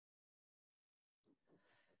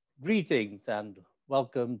Greetings and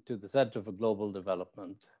welcome to the Center for Global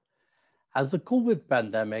Development. As the COVID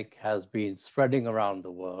pandemic has been spreading around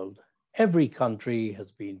the world, every country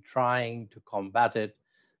has been trying to combat it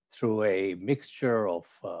through a mixture of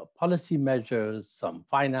policy measures, some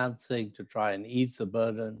financing to try and ease the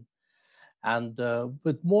burden, and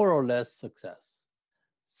with more or less success.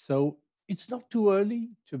 So it's not too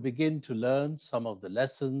early to begin to learn some of the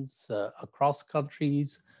lessons across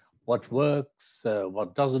countries, what works,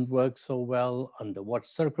 what doesn't work so well, under what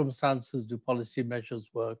circumstances do policy measures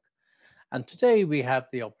work. And today we have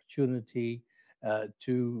the opportunity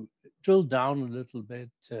to drill down a little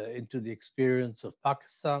bit into the experience of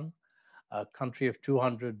Pakistan, a country of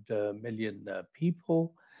 200 million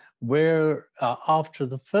people, where after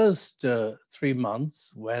the first 3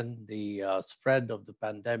 months, when the spread of the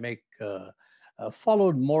pandemic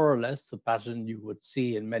followed more or less the pattern you would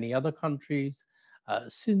see in many other countries,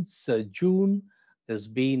 since June, there's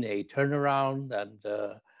been a turnaround,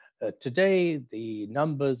 and today the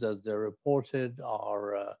numbers as they're reported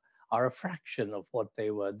are a fraction of what they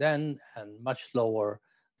were then and much lower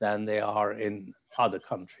than they are in other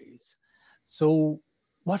countries. So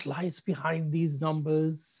what lies behind these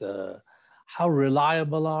numbers? How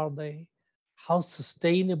reliable are they? How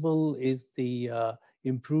sustainable is the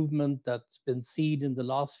improvement that's been seen in the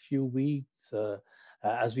last few weeks?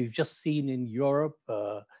 As we've just seen in Europe,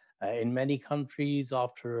 in many countries,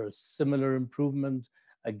 after a similar improvement,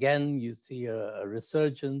 again, you see a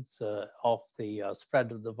resurgence of the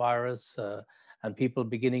spread of the virus and people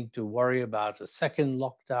beginning to worry about a second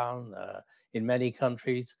lockdown in many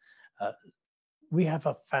countries. We have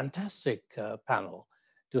a fantastic panel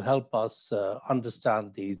to help us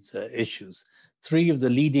understand these issues. Three of the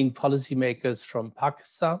leading policymakers from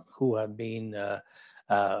Pakistan who have been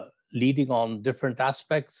leading on different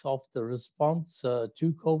aspects of the response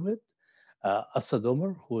to COVID. Asad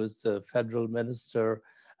Umar, who is the Federal Minister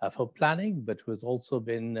for Planning, but who has also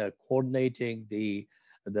been coordinating the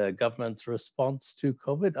government's response to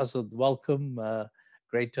COVID. Asad, welcome.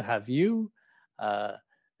 Great to have you. Sania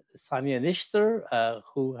Nishtar,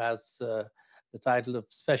 who has the title of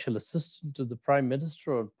Special Assistant to the Prime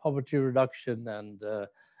Minister on Poverty Reduction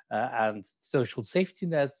and Social Safety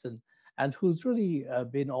Nets, and who's really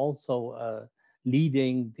been also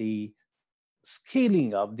leading the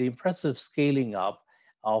scaling up, the impressive scaling up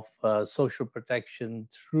of social protection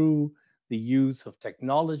through the use of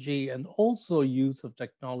technology and also use of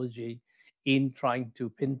technology in trying to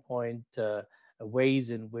pinpoint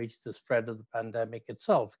ways in which the spread of the pandemic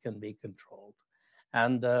itself can be controlled.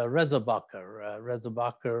 And Reza Baqir. Reza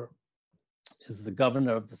Baqir is the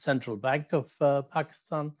governor of the Central Bank of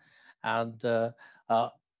Pakistan, and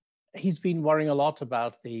he's been worrying a lot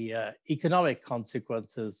about the economic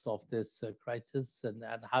consequences of this crisis and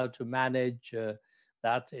how to manage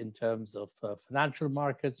that in terms of financial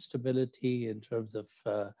market stability, in terms of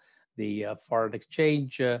the foreign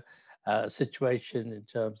exchange situation, in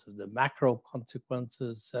terms of the macro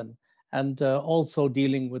consequences, and also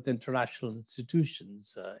dealing with international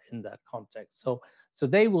institutions in that context. So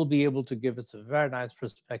they will be able to give us a very nice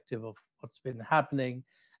perspective of what's been happening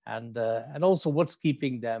and also what's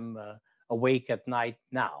keeping them awake at night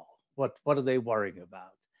now. What are they worrying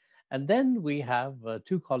about? And then we have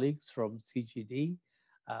two colleagues from CGD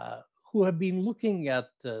who have been looking at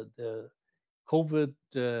the COVID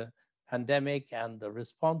pandemic and the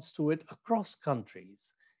response to it across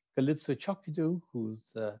countries. Kalipso Chalkidou,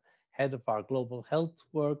 who's head of our global health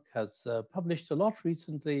work, has published a lot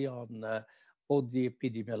recently on both the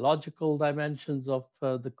epidemiological dimensions of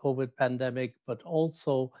the COVID pandemic, but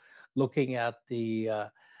also looking at the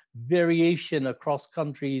variation across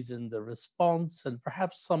countries in the response and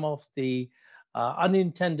perhaps some of the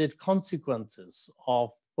unintended consequences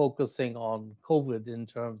of focusing on COVID in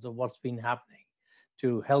terms of what's been happening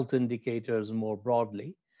to health indicators more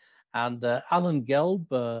broadly. And Alan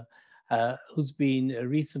Gelb, who's been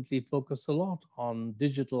recently focused a lot on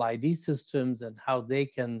digital ID systems and how they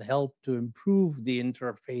can help to improve the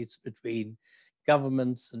interface between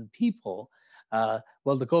governments and people.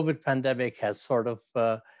 Well, the COVID pandemic has sort of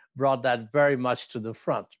brought that very much to the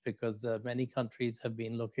front because many countries have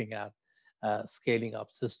been looking at scaling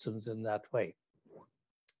up systems in that way.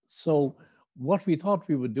 So what we thought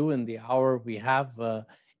we would do in the hour we have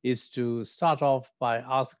is to start off by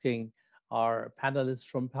asking our panelists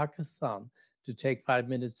from Pakistan to take 5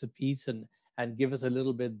 minutes apiece and give us a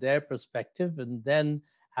little bit their perspective, and then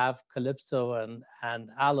have Kalipso and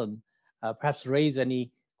Alan perhaps raise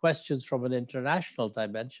any questions from an international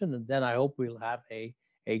dimension, and then I hope we'll have a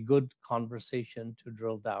good conversation to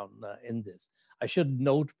drill down in this. I should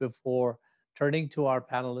note before turning to our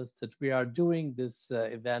panelists that we are doing this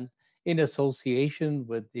event in association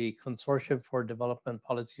with the Consortium for Development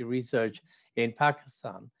Policy Research in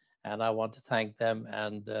Pakistan. And I want to thank them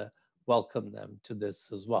and welcome them to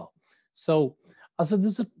this as well. So, Asad,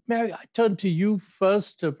 Mary, I turn to you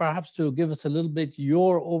first, perhaps to give us a little bit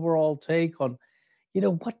your overall take on,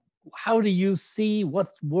 how do you see what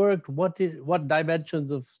worked, what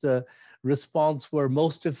dimensions of the response were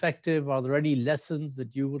most effective? Are there any lessons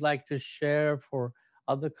that you would like to share for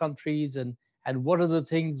other countries? And what are the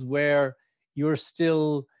things where you're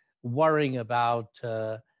still worrying about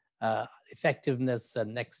effectiveness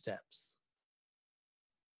and next steps?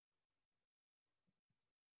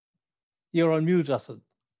 You're on mute, Asad.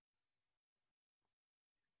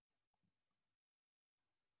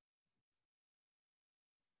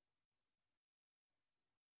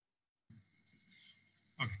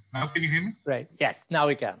 Okay, now can you hear me? Right, yes, now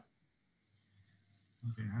we can.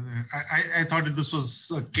 Okay. I thought that this was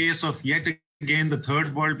a case of yet again the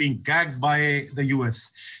third world being gagged by the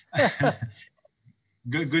US.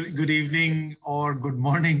 Good evening or good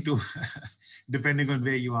morning to, depending on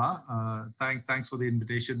where you are. Thanks for the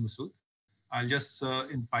invitation, Masood. I'll just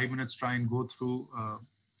in 5 minutes try and go through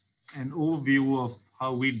an overview of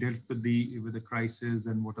how we dealt with the crisis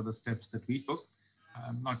and what are the steps that we took.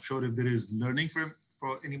 I'm not sure if there is learning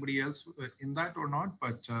for anybody else in that or not,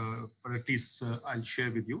 but at least I'll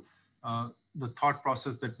share with you the thought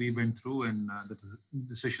process that we went through and the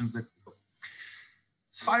decisions that we took.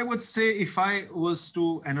 So I would say if I was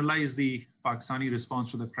to analyze the Pakistani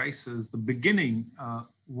response to the crisis, the beginning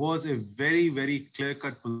was a very, very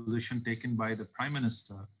clear-cut position taken by the Prime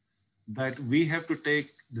Minister that we have to take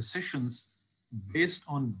decisions based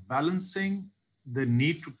on balancing the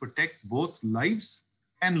need to protect both lives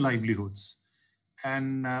and livelihoods.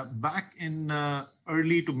 And back in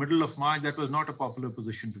early to middle of March, that was not a popular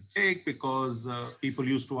position to take because people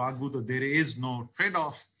used to argue that there is no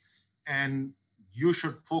trade-off and you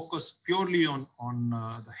should focus purely on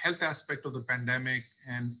the health aspect of the pandemic,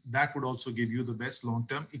 and that would also give you the best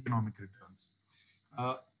long-term economic returns.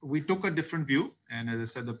 We took a different view, and as I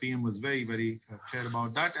said, the PM was very, very clear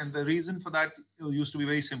about that. And the reason for that used to be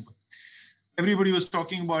very simple. Everybody was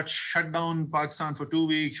talking about shut down Pakistan for 2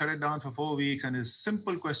 weeks, shut it down for 4 weeks. And his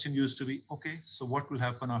simple question used to be, okay, so what will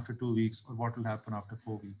happen after 2 weeks or what will happen after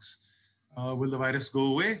 4 weeks? Will the virus go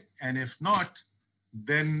away? And if not,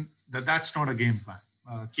 then that's not a game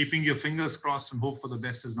plan. Keeping your fingers crossed and hope for the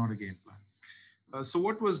best is not a game plan. So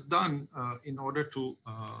what was done in order to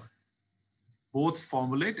both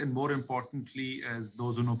formulate and more importantly, as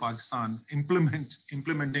those who know Pakistan,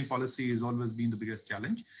 implementing policy has always been the biggest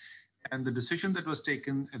challenge. And the decision that was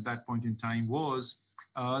taken at that point in time was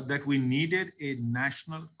that we needed a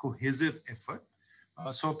national cohesive effort.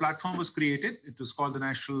 So a platform was created. It was called the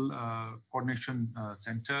National Coordination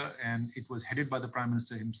Center, and it was headed by the Prime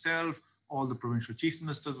Minister himself. All the provincial chief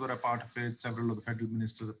ministers were a part of it. Several of the federal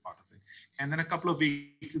ministers were part of it. And then a couple of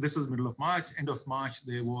weeks, this is middle of March, end of March,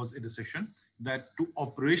 there was a decision that to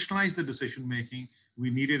operationalize the decision-making, we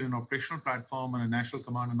needed an operational platform, and a National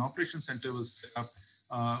Command and Operations Center was set up,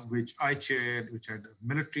 which I chaired, which had a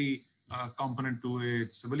military component to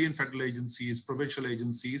it, civilian federal agencies, provincial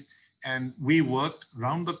agencies, and we worked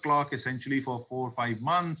round the clock essentially for 4 or 5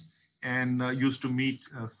 months and used to meet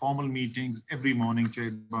formal meetings every morning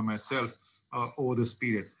chaired by myself over this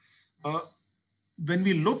period. When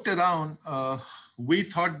we looked around, we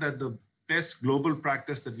thought that the best global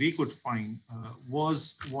practice that we could find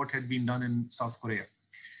was what had been done in South Korea.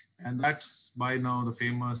 And that's by now the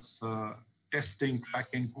famous testing,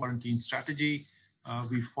 tracking, quarantine strategy.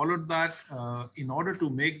 We followed that. In order to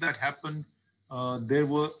make that happen, there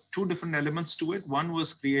were 2 different elements to it. One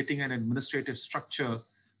was creating an administrative structure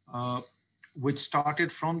which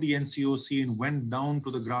started from the NCOC and went down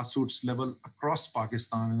to the grassroots level across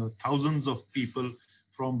Pakistan. There were thousands of people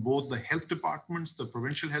from both the health departments, the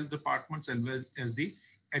provincial health departments, as well as the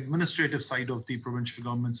administrative side of the provincial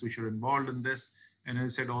governments which are involved in this. And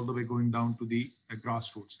as I said, all the way going down to the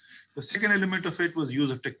grassroots. The second element of it was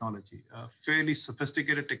use of technology. Fairly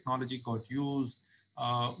sophisticated technology got used,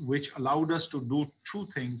 which allowed us to do 2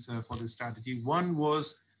 things for this strategy. One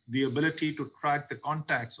was the ability to track the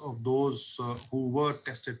contacts of those who were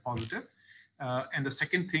tested positive. And the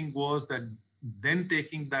second thing was that then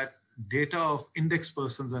taking that data of index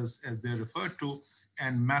persons, as they're referred to,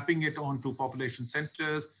 and mapping it onto population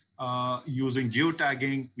centers, using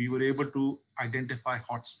geotagging, we were able to identify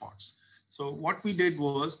hotspots. So what we did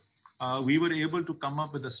was we were able to come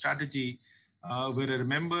up with a strategy where I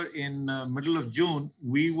remember in middle of June,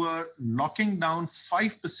 we were locking down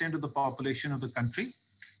 5% of the population of the country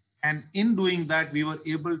And in doing that, we were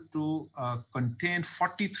able to contain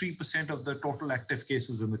 43% of the total active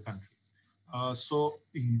cases in the country. So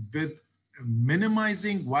with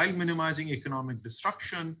while minimizing economic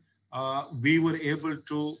destruction, we were able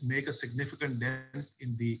to make a significant dent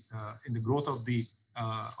in the growth of the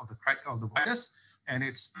virus and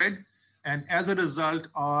its spread. And as a result,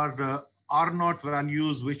 our R0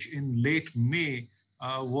 values, which in late May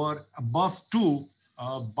were above 2,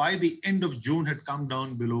 by the end of June had come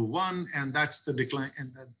down below 1, and that's the decline,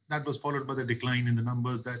 and that was followed by the decline in the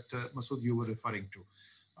numbers that Masood, you were referring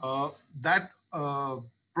to. That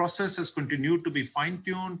process has continued to be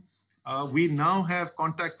fine-tuned. We now have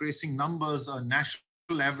contact tracing numbers, a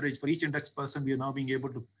national average for each index person. We are now being able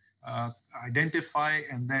to identify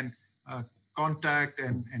and then contact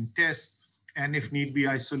and test, and if need be,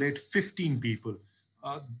 isolate 15 people.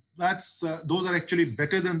 Those are actually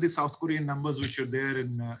better than the South Korean numbers, which are there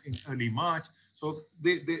in early March. So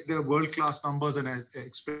they're world-class numbers, and I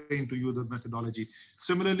explained to you the methodology.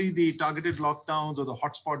 Similarly, the targeted lockdowns or the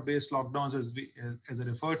hotspot-based lockdowns, as I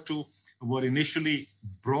referred to, were initially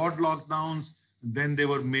broad lockdowns. Then they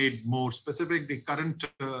were made more specific. The current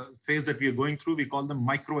phase that we are going through, we call them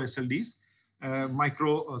micro SLDs,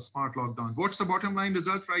 micro smart lockdown. What's the bottom line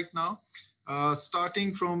result right now?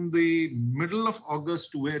 Starting from the middle of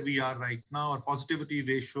August to where we are right now, our positivity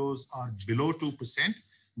ratios are below 2%,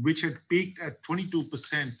 which had peaked at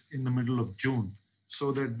 22% in the middle of June.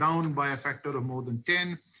 So they're down by a factor of more than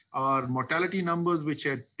 10. Our mortality numbers, which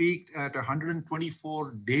had peaked at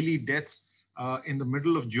 124 daily deaths in the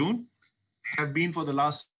middle of June, have been for the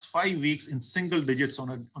last 5 weeks in single digits on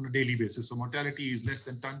a daily basis. So mortality is less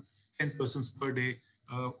than 10 persons per day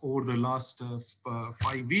over the last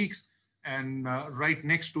 5 weeks. And right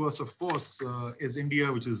next to us, of course, is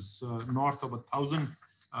India, which is north of 1,000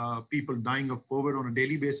 people dying of COVID on a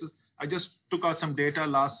daily basis. I just took out some data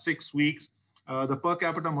last 6 weeks. The per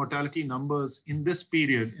capita mortality numbers in this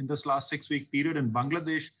period, in this last 6-week period in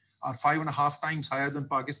Bangladesh, are 5.5 times higher than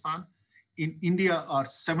Pakistan. In India are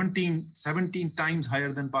 17 times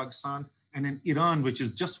higher than Pakistan. And in Iran, which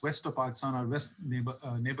is just west of Pakistan, our west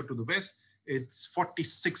neighbor to the west, it's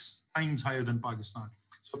 46 times higher than Pakistan.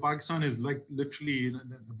 So Pakistan is like literally in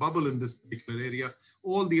the bubble in this particular area.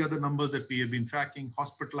 All the other numbers that we have been tracking,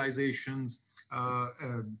 hospitalizations,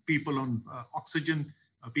 people on oxygen,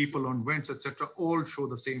 people on vents, etc., all show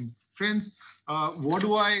the same trends. What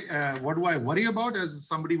do I worry about? As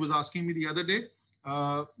somebody was asking me the other day,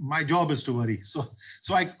 my job is to worry. So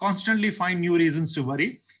I constantly find new reasons to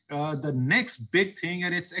worry. The next big thing,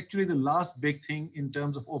 and it's actually the last big thing in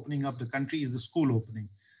terms of opening up the country, is the school opening.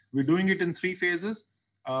 We're doing it in 3 phases.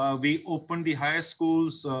 We opened the higher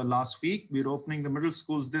schools last week. We're opening the middle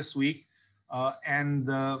schools this week. And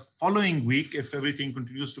the following week, if everything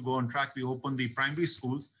continues to go on track, we open the primary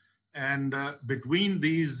schools. And between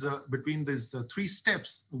these 3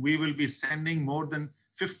 steps, we will be sending more than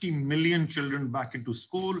 50 million children back into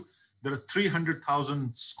school. There are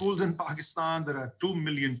 300,000 schools in Pakistan. There are 2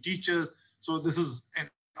 million teachers. So this is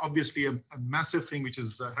obviously a massive thing which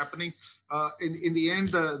is happening. In the end,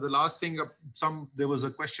 the last thing, there was a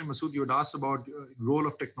question, Masood, you had asked about role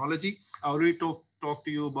of technology. I already talked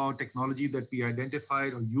to you about technology that we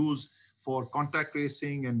identified or used for contact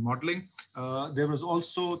tracing and modeling. There was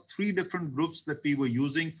also 3 different groups that we were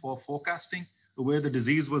using for forecasting where the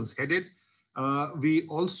disease was headed. We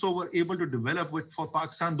also were able to develop for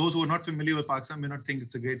Pakistan. Those who are not familiar with Pakistan may not think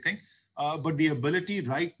it's a great thing. But the ability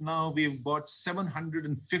right now, we've got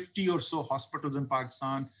 750 or so hospitals in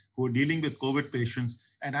Pakistan who are dealing with COVID patients.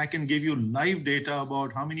 And I can give you live data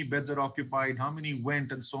about how many beds are occupied, how many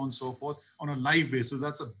went, and so on and so forth on a live basis.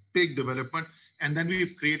 That's a big development. And then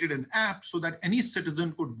we've created an app so that any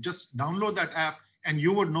citizen could just download that app and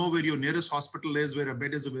you would know where your nearest hospital is, where a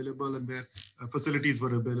bed is available, and where facilities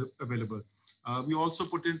were available. We also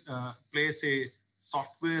put in place a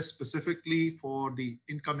software specifically for the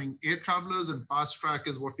incoming air travelers, and Fast Track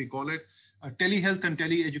is what we call it. Telehealth and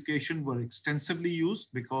tele-education were extensively used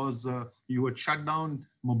because you had shut down,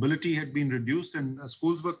 mobility had been reduced, and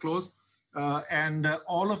schools were closed. And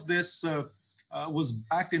all of this was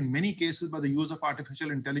backed in many cases by the use of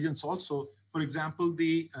artificial intelligence also. For example,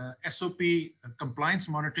 the SOP compliance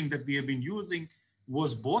monitoring that we have been using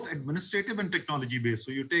was both administrative and technology based.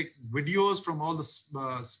 So you take videos from all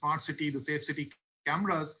the smart city, the safe city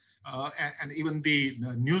cameras, and even the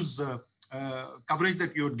news coverage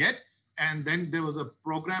that you would get. And then there was a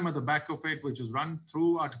program at the back of it, which is run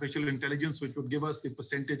through artificial intelligence, which would give us the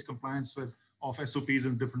percentage compliance of SOPs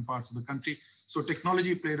in different parts of the country. So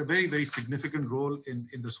technology played a very, very significant role in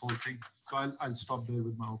this whole thing. So I'll stop there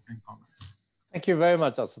with my opening comments. Thank you very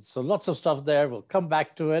much, Asad. So lots of stuff there. We'll come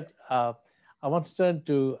back to it. I want to turn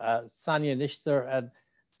to Sania Nishtar. And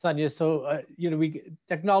Sania, so,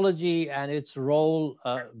 technology and its role,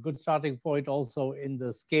 good starting point also in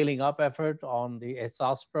the scaling up effort on the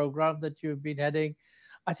ESAS program that you've been heading.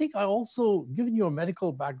 I think I also, given your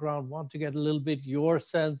medical background, want to get a little bit your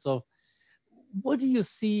sense of what do you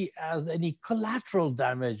see as any collateral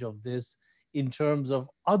damage of this in terms of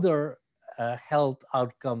other health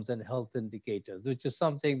outcomes and health indicators, which is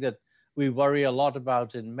something that we worry a lot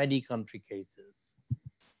about in many country cases.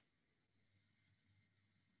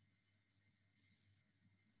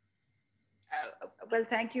 Well,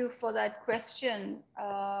 thank you for that question.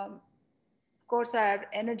 Of course, our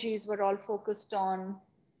energies were all focused on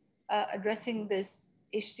addressing this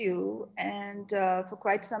issue, and for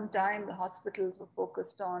quite some time, the hospitals were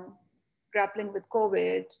focused on grappling with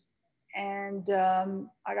COVID, and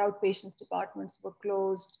our outpatients departments were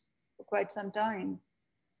closed for quite some time.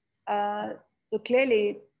 So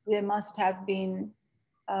clearly, there must have been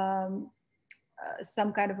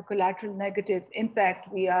some kind of a collateral negative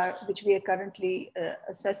impact which we are currently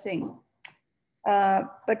assessing.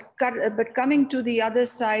 But coming to the other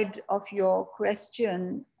side of your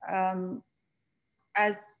question,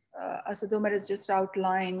 as Asad Umar has just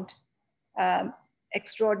outlined,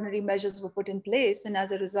 extraordinary measures were put in place, and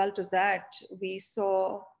as a result of that, we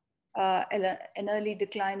saw an early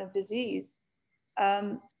decline of disease.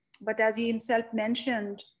 But as he himself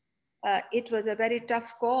mentioned, it was a very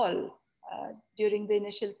tough call during the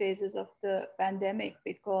initial phases of the pandemic,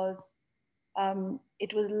 because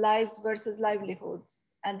it was lives versus livelihoods,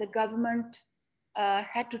 and the government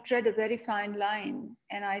had to tread a very fine line.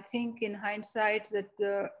 And I think in hindsight that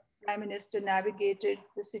the Prime Minister navigated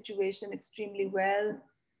the situation extremely well.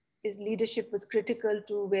 His leadership was critical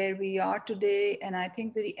to where we are today, and I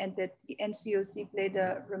think that the NCOC played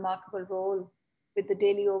a remarkable role with the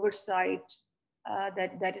daily oversight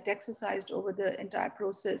that it exercised over the entire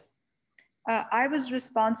process. I was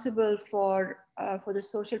responsible for the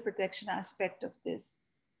social protection aspect of this,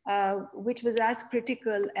 which was as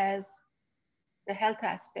critical as the health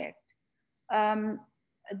aspect.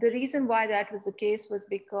 The reason why that was the case was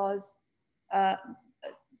because the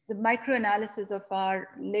microanalysis of our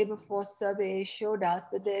labor force survey showed us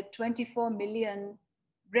that there are 24 million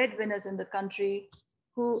breadwinners in the country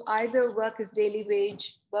who either work as daily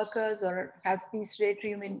wage workers or have piece rate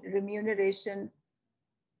remuneration,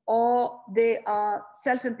 or they are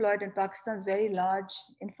self-employed in Pakistan's very large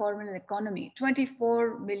informal economy.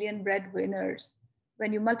 24 million breadwinners.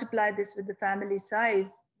 When you multiply this with the family size,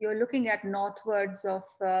 you're looking at northwards of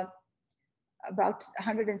about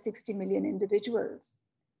 160 million individuals.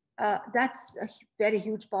 That's a very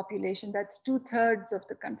huge population. That's 2/3 of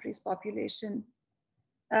the country's population.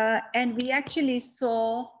 And we actually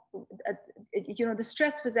saw, the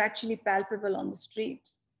stress was actually palpable on the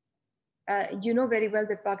streets. You know very well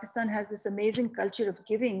that Pakistan has this amazing culture of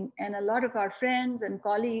giving, and a lot of our friends and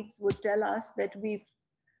colleagues would tell us that we've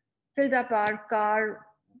filled up our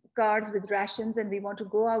cars with rations and we want to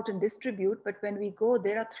go out and distribute, but when we go,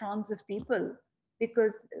 there are throngs of people,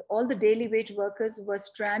 because all the daily wage workers were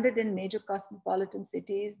stranded in major cosmopolitan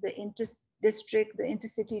cities, the inter-district, the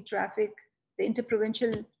intercity traffic, the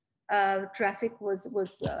interprovincial traffic was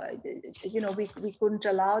we couldn't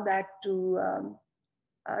allow that to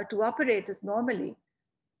operate as normally.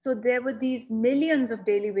 So there were these millions of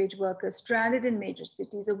daily wage workers stranded in major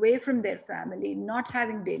cities, away from their family, not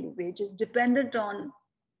having daily wages, dependent on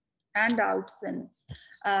handouts, and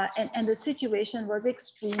the situation was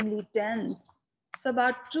extremely tense. So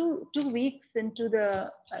about two weeks into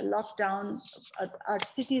the lockdown, our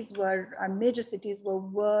major cities were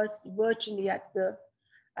virtually at the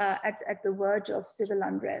verge of civil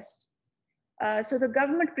unrest. So the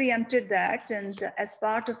government preempted that, and as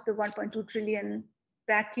part of the 1.2 trillion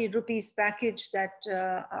rupees package that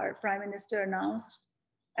our Prime Minister announced,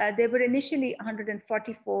 there were initially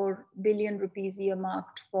 144 billion rupees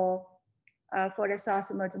earmarked for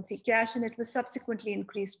ESAS emergency cash, and it was subsequently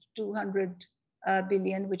increased to 200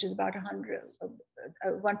 billion, which is about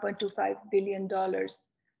 $1.25 billion.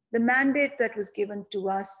 The mandate that was given to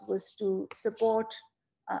us was to support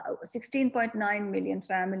 16.9 million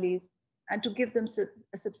families and to give them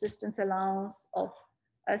a subsistence allowance of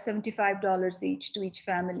 $75 each to each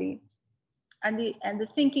family. And the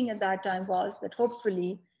thinking at that time was that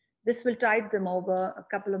hopefully this will tide them over a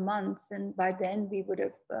couple of months, and by then we would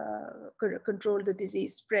have controlled the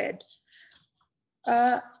disease spread.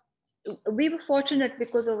 We were fortunate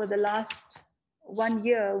because over the last 1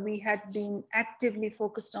 year, we had been actively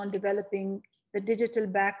focused on developing the digital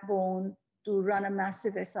backbone to run a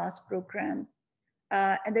massive ESAS program.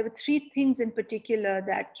 And there were three things in particular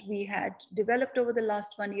that we had developed over the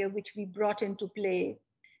last 1 year, which we brought into play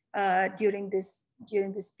during this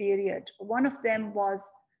period. One of them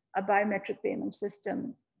was a biometric payment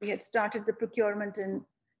system. We had started the procurement in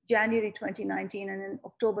January 2019, and in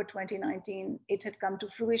October 2019, it had come to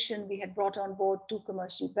fruition. We had brought on board 2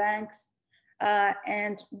 commercial banks,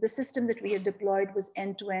 and the system that we had deployed was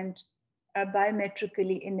end-to-end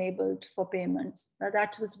biometrically enabled for payments. Now,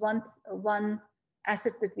 that was one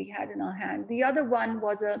asset that we had in our hand. The other one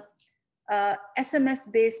was a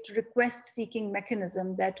SMS-based request-seeking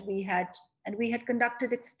mechanism that we had, and we had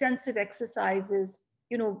conducted extensive exercises,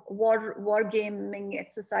 war gaming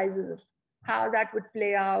exercises of how that would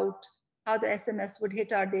play out, how the SMS would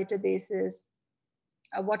hit our databases,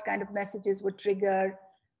 what kind of messages would trigger,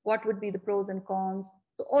 what would be the pros and cons.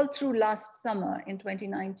 So all through last summer in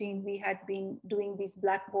 2019, we had been doing these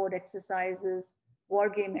blackboard exercises, war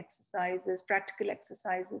game exercises, practical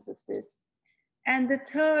exercises of this. And the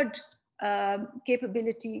third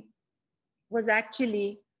capability was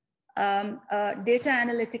actually a data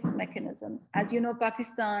analytics mechanism. As you know,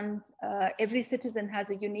 Pakistan, every citizen has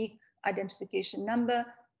a unique identification number.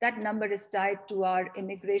 That number is tied to our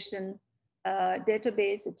immigration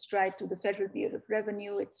database. It's tied to the Federal Bureau of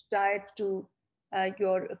Revenue. It's tied to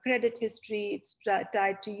your credit history. It's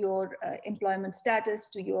tied to your employment status,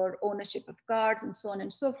 to your ownership of cars, and so on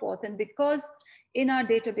and so forth. And because in our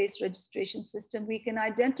database registration system, we can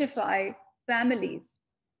identify families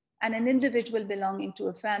and an individual belonging to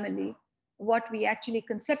a family, what we actually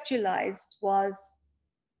conceptualized was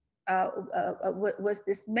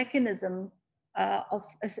this mechanism of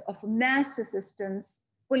mass assistance,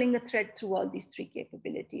 pulling a thread through all these three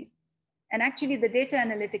capabilities. And actually the data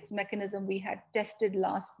analytics mechanism we had tested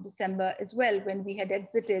last December as well, when we had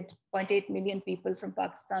exited 0.8 million people from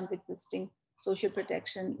Pakistan's existing social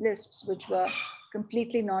protection lists, which were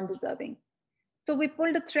completely non-deserving. So we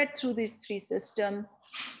pulled a thread through these three systems.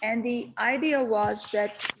 And the idea was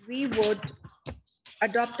that we would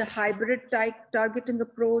adopt a hybrid type targeting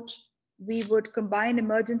approach. We would combine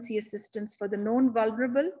emergency assistance for the known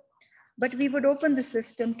vulnerable, but we would open the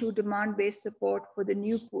system to demand-based support for the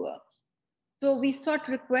new poor. So we sought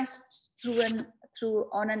requests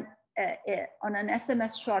on an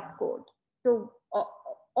SMS short code. So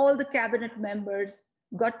all the cabinet members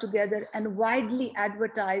got together and widely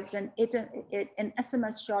advertised an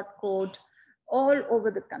SMS short code all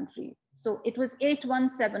over the country. So it was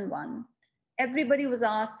 8171. Everybody was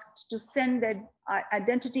asked to send their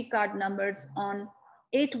identity card numbers on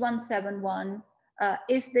 8171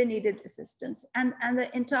 if they needed assistance. And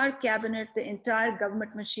the entire cabinet, the entire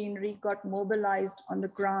government machinery got mobilized on the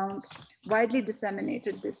ground, widely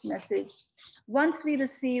disseminated this message. Once we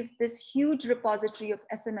received this huge repository of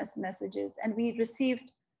SMS messages, and we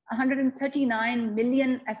received 139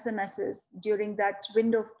 million SMSs during that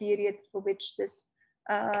window period for which this,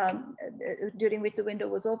 during which the window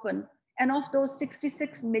was open. And of those,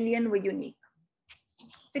 66 million were unique.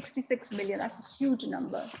 66 million, that's a huge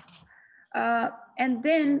number. And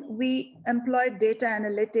then we employed data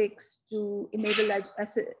analytics to enable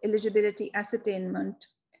eligibility ascertainment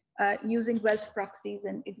using wealth proxies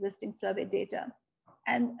and existing survey data.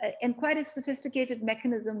 And quite a sophisticated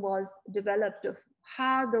mechanism was developed of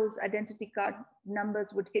how those identity card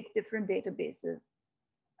numbers would hit different databases,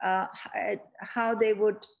 how they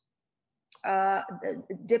would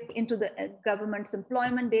dip into the government's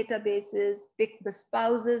employment databases, pick the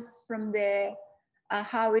spouses from there,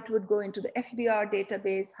 how it would go into the FBR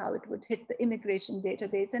database, how it would hit the immigration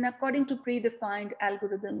database, and according to predefined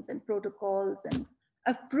algorithms and protocols and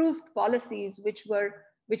approved policies, which were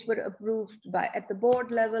approved at the board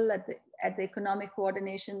level, at the economic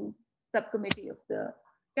coordination subcommittee of the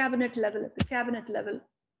cabinet level, at the cabinet level,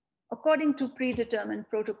 according to predetermined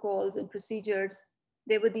protocols and procedures.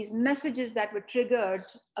 There were these messages that were triggered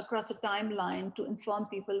across a timeline to inform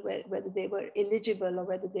people whether they were eligible or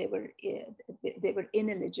whether they were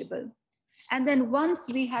ineligible. And then once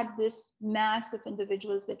we had this mass of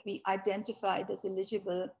individuals that we identified as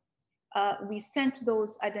eligible, we sent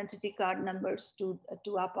those identity card numbers to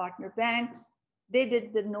our partner banks. They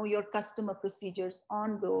did the know your customer procedures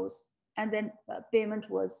on those, and then payment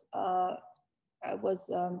was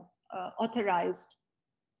authorized.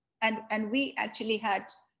 And we actually had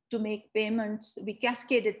to make payments, we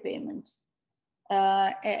cascaded payments.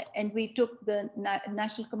 And we took the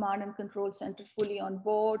National Command and Control Center fully on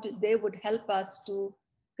board. They would help us to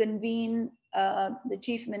convene the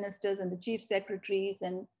chief ministers and the chief secretaries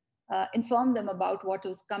and inform them about what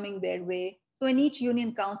was coming their way. So in each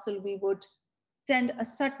union council, we would send a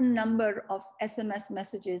certain number of SMS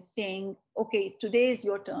messages saying, okay, today is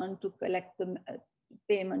your turn to collect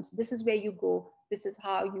payments. This is where you go. This is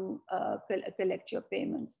how you collect your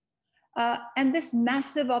payments. And this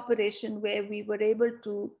massive operation where we were able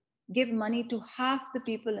to give money to half the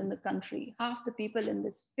people in the country, half the people in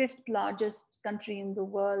this 5th largest country in the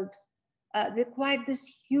world, required this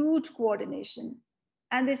huge coordination.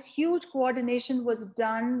 And this huge coordination was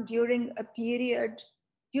done during a period,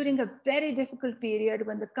 during a very difficult period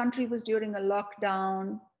when the country was during a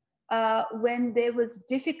lockdown, when there was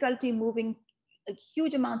difficulty moving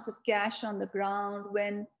huge amounts of cash on the ground,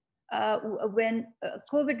 when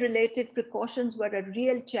COVID-related precautions were a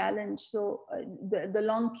real challenge. So the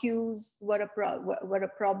long queues were a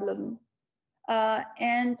problem.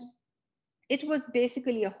 And it was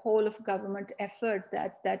basically a whole of government effort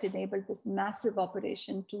that enabled this massive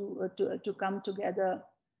operation to come together.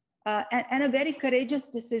 And a very courageous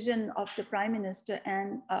decision of the Prime Minister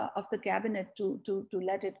and of the cabinet to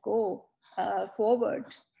let it go forward.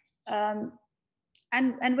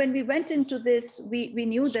 And when we went into this, we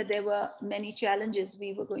knew that there were many challenges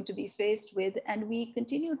we were going to be faced with, and we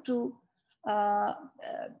continue to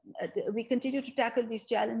tackle these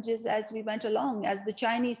challenges as we went along. As the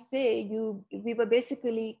Chinese say, we were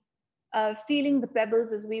basically feeling the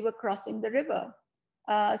pebbles as we were crossing the river.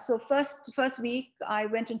 So first week I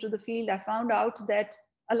went into the field, I found out that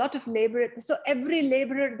a lot of laborers, so every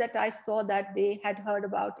laborer that I saw that day had heard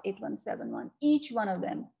about 8171, each one of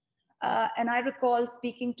them. And I recall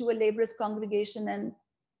speaking to a laborers congregation, and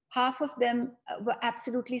half of them were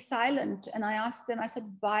absolutely silent. And I asked them, I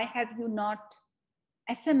said, why have you not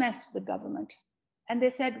SMS'd the government? And they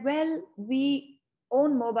said, well, we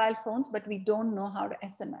own mobile phones, but we don't know how to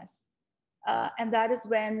SMS. And that is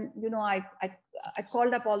when, you know, I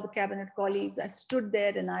called up all the cabinet colleagues. I stood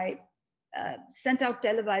there and I sent out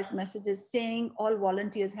televised messages saying all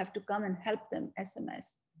volunteers have to come and help them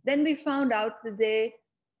SMS. Then we found out that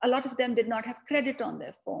a lot of them did not have credit on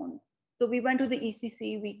their phone. So we went to the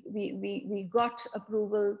ECC, we got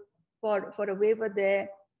approval for a waiver there.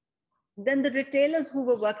 Then the retailers who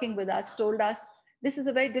were working with us told us, this is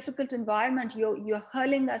a very difficult environment. You're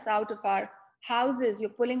hurling us out of our houses, you're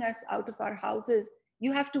pulling us out of our houses.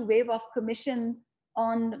 You have to waive off commission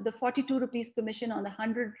on the 42 rupees commission on the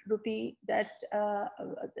 100 rupee that,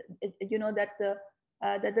 you know, that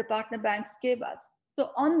the partner banks gave us. So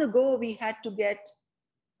on the go, we had to get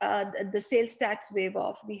the sales tax waived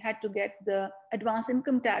off. We had to get the advance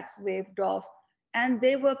income tax waived off. And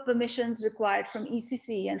there were permissions required from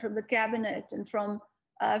ECC and from the cabinet and from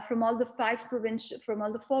all the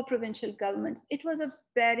four provincial governments. It was a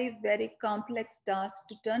very, very complex task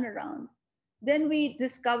to turn around. Then we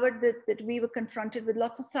discovered that we were confronted with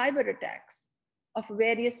lots of cyber attacks of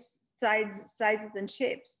various sizes and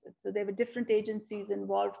shapes. So there were different agencies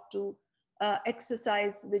involved to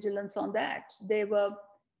exercise vigilance on that. There were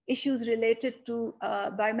issues related to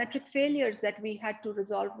biometric failures that we had to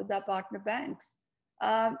resolve with our partner banks.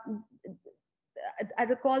 I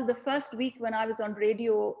recall the first week when I was on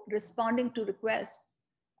radio responding to requests,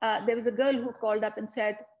 there was a girl who called up and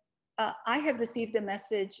said, I have received a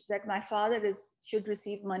message that my father should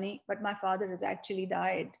receive money, but my father has actually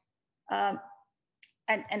died. And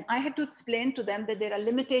I had to explain to them that there are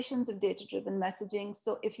limitations of data-driven messaging.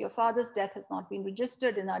 So if your father's death has not been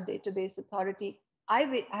registered in our database authority,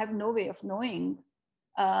 I have no way of knowing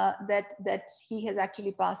that he has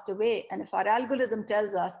actually passed away. And if our algorithm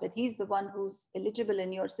tells us that he's the one who's eligible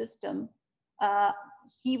in your system,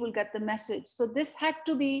 he will get the message. So this had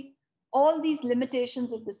to be all these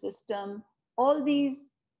limitations of the system, all these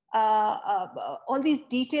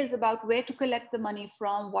details about where to collect the money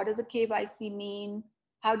from, what does a KYC mean,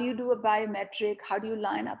 how do you do a biometric, how do you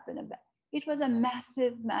line up in a bank. It was a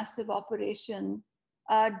massive, massive operation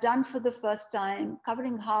done for the first time,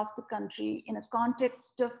 covering half the country in a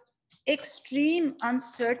context of extreme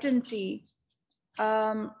uncertainty.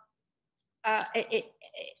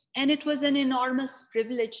 And it was an enormous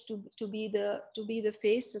privilege to be the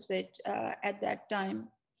face of it at that time.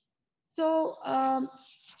 So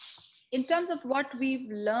in terms of what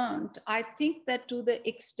we've learned, I think that to the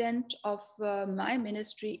extent of my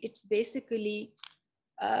ministry, it's basically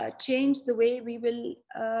changed the way we will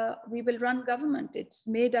run government. It's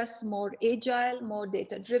made us more agile, more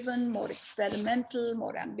data-driven, more experimental,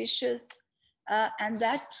 more ambitious, and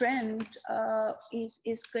that trend is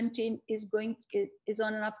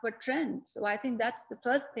on an upward trend. So I think that's the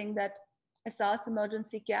first thing that SARS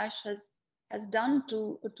emergency cash has done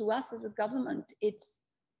to us as a government. It's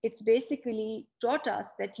basically taught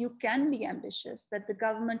us that you can be ambitious, that the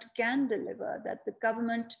government can deliver, that the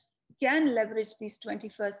government can leverage these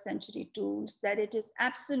 21st century tools, that it is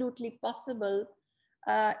absolutely possible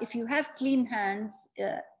if you have clean hands,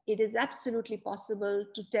 it is absolutely possible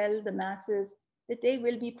to tell the masses that there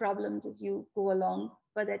will be problems as you go along,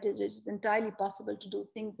 but that it is entirely possible to do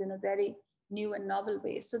things in a very new and novel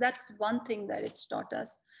way. So that's one thing that it's taught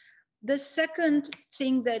us. The second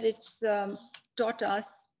thing that it's taught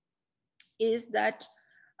us is that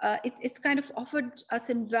it's kind of offered us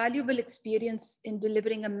invaluable experience in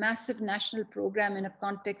delivering a massive national program in a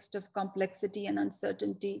context of complexity and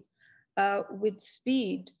uncertainty with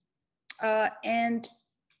speed. And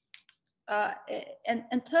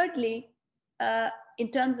thirdly,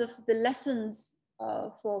 in terms of the lessons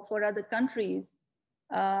for other countries,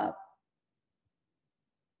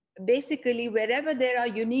 basically wherever there are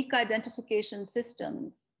unique identification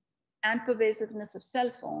systems and pervasiveness of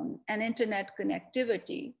cell phone and internet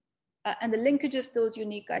connectivity, and the linkage of those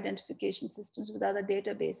unique identification systems with other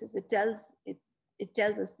databases, it tells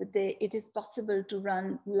us that it is possible to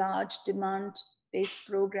run large demand-based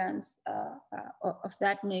programs of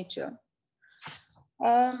that nature.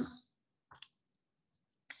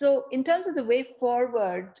 So in terms of the way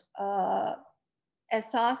forward,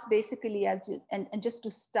 SAS basically, and just to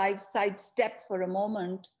sidestep for a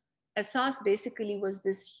moment, SAS basically was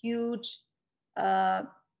this huge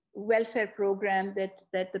welfare program that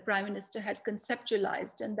the Prime Minister had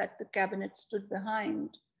conceptualized and that the cabinet stood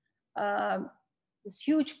behind. This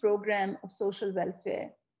huge program of social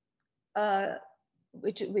welfare,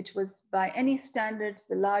 which was by any standards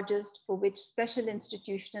the largest, for which special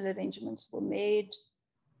institutional arrangements were made.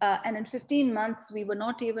 And in 15 months, we were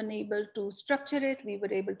not even able to structure it. We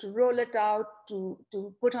were able to roll it out, to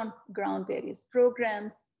put on ground various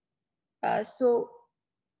programs. So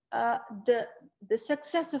the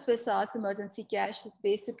success of SAS emergency cash is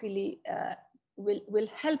basically will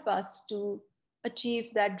help us to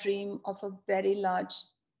achieve that dream of a very large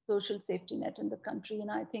social safety net in the country. And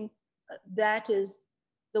I think that is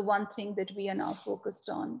the one thing that we are now focused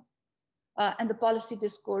on. And the policy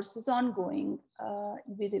discourse is ongoing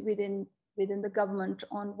within the government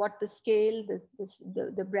on what the scale,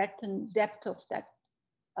 the breadth and depth of that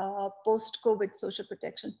post-COVID social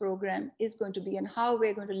protection program is going to be, and how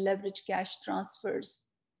we're going to leverage cash transfers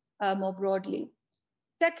more broadly.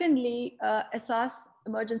 Secondly, SAS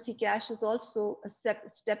emergency cash is also a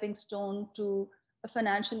stepping stone to a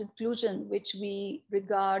financial inclusion, which we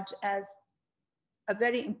regard as a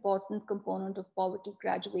very important component of poverty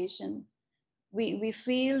graduation. We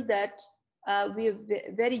feel that we are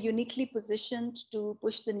very uniquely positioned to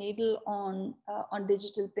push the needle on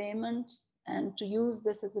digital payments and to use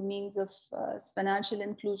this as a means of financial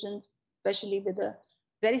inclusion, especially with a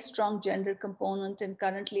very strong gender component. And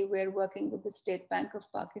currently we're working with the State Bank of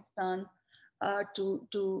Pakistan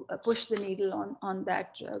to push the needle on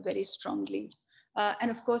that very strongly. And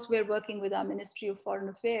of course, we're working with our Ministry of Foreign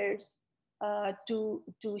Affairs to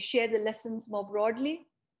share the lessons more broadly.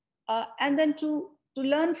 And then to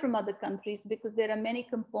learn from other countries, because there are many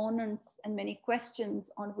components and many questions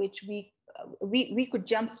on which we could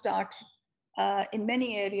jumpstart in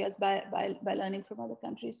many areas by learning from other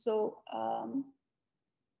countries. So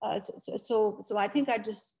so I think I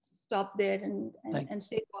just stop there and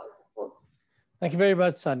say what. Thank you very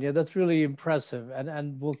much, Sania. That's really impressive,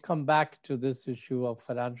 and we'll come back to this issue of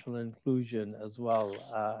financial inclusion as well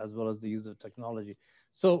as the use of technology.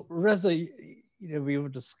 So Reza, we were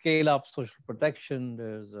to scale up social protection.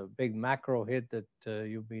 There's a big macro hit that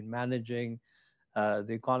you've been managing. The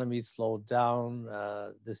economy slowed down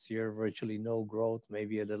this year, virtually no growth,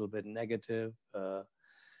 maybe a little bit negative.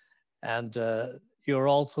 And you're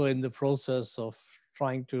also in the process of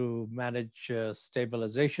trying to manage a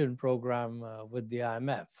stabilization program with the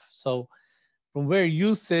IMF. So from where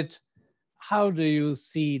you sit, how do you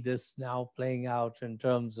see this now playing out in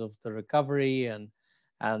terms of the recovery and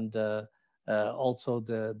also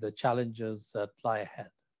the challenges that lie ahead?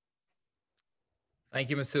 Thank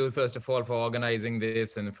you, Masood, first of all, for organizing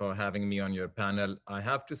this and for having me on your panel. I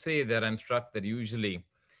have to say that I'm struck that usually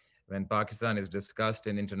when Pakistan is discussed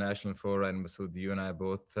in international fora, and Masood, you and I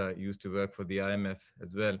both used to work for the IMF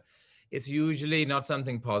as well, it's usually not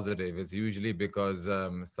something positive. It's usually because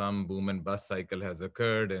some boom and bust cycle has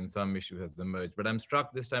occurred and some issue has emerged. But I'm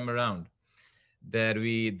struck this time around that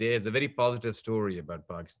there's a very positive story about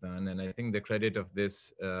Pakistan. And I think the credit of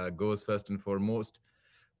this goes first and foremost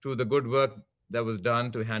to the good work that was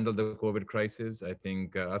done to handle the COVID crisis. I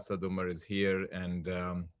think Asad Umar is here and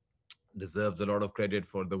deserves a lot of credit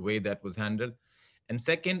for the way that was handled. And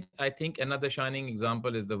second, I think another shining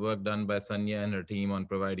example is the work done by Sania and her team on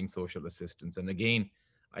providing social assistance. And again,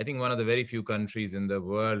 I think one of the very few countries in the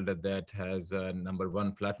world that has, number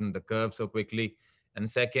one, flattened the curve so quickly, and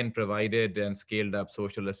second, provided and scaled up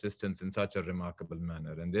social assistance in such a remarkable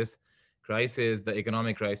manner. And this crisis, the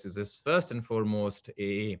economic crisis, is first and foremost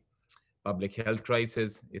a public health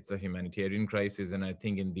crisis. It's a humanitarian crisis. And I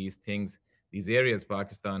think in these things, these areas,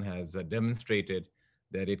 Pakistan has demonstrated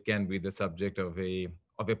that it can be the subject of a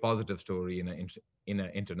positive story in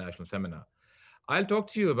an international seminar. I'll talk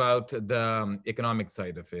to you about the economic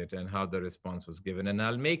side of it and how the response was given. And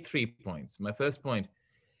I'll make 3 points. My first point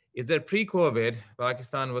is that pre-COVID,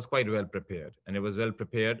 Pakistan was quite well prepared. And it was well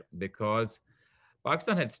prepared because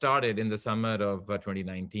Pakistan had started in the summer of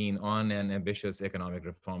 2019 on an ambitious economic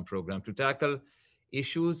reform program to tackle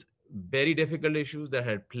issues, very difficult issues that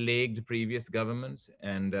had plagued previous governments.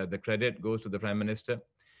 And the credit goes to the Prime Minister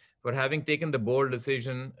for having taken the bold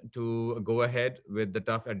decision to go ahead with the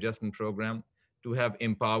tough adjustment program, to have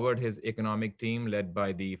empowered his economic team led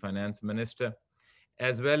by the finance minister,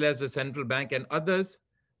 as well as the central bank and others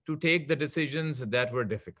to take the decisions that were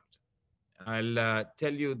difficult. I'll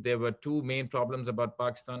tell you there were two main problems about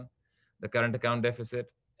Pakistan: the current account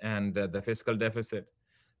deficit and the fiscal deficit.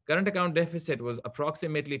 Current account deficit was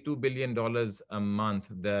approximately $2 billion a month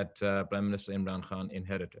that Prime Minister Imran Khan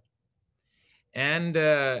inherited. And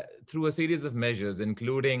through a series of measures,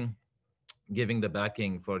 including giving the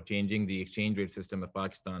backing for changing the exchange rate system of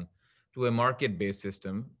Pakistan to a market-based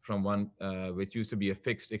system from one which used to be a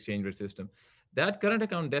fixed exchange rate system, that current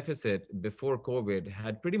account deficit before COVID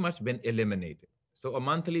had pretty much been eliminated. So a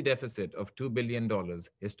monthly deficit of $2 billion,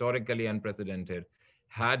 historically unprecedented,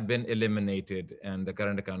 had been eliminated, and the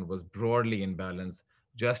current account was broadly in balance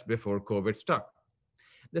just before COVID struck.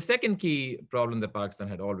 The second key problem that Pakistan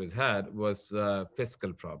had always had was a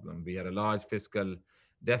fiscal problem. We had a large fiscal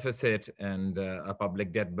deficit and a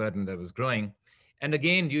public debt burden that was growing. And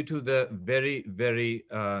again, due to the very, very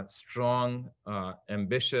strong,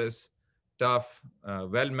 ambitious, tough,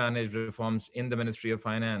 well-managed reforms in the Ministry of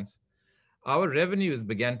Finance, our revenues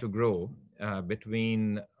began to grow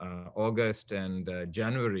between August and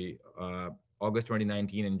January, August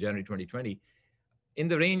 2019 and January 2020, in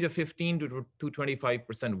the range of 15 to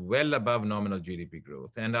 25%, well above nominal GDP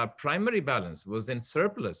growth. And our primary balance was in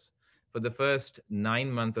surplus for the first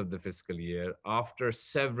 9 months of the fiscal year after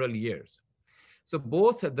several years. So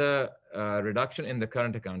both the reduction in the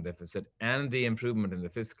current account deficit and the improvement in the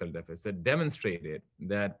fiscal deficit demonstrated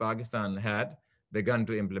that Pakistan had begun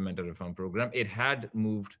to implement a reform program. It had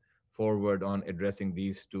moved forward on addressing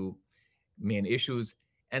these two main issues.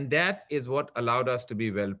 And that is what allowed us to be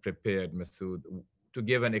well prepared, Masood, to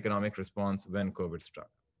give an economic response when COVID struck.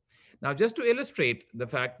 Now, just to illustrate the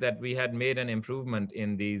fact that we had made an improvement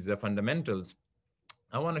in these fundamentals,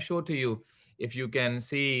 I want to show to you, if you can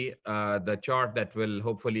see the chart that will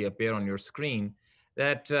hopefully appear on your screen,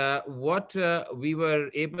 that what we were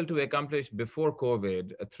able to accomplish before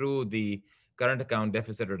COVID through the current account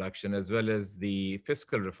deficit reduction as well as the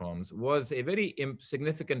fiscal reforms was a very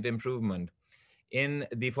significant improvement in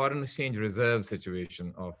the foreign exchange reserve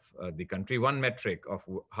situation of the country, one metric of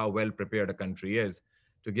how well prepared a country is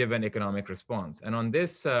to give an economic response. And on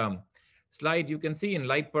this slide, you can see in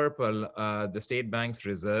light purple the state bank's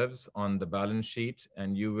reserves on the balance sheet.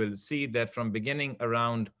 And you will see that from beginning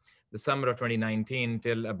around the summer of 2019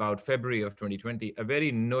 till about February of 2020, a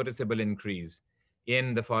very noticeable increase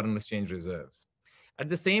in the foreign exchange reserves. At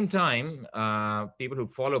the same time, people who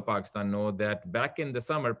follow Pakistan know that back in the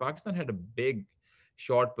summer, Pakistan had a big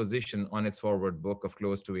short position on its forward book of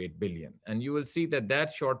close to 8 billion. And you will see that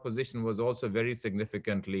that short position was also very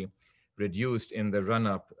significantly reduced in the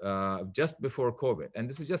run-up just before COVID. And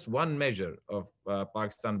this is just one measure of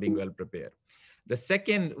Pakistan being well prepared. The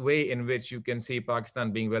second way in which you can see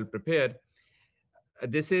Pakistan being well prepared,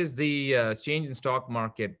 this is the change in stock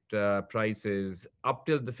market prices up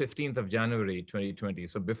till the 15th of January 2020,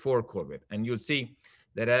 so before COVID. And you'll see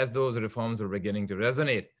that as those reforms were beginning to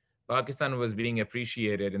resonate, Pakistan was being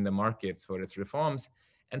appreciated in the markets for its reforms.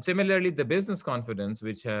 And similarly, the business confidence,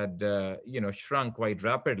 which had shrunk quite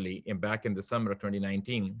rapidly back in the summer of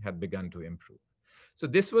 2019, had begun to improve. So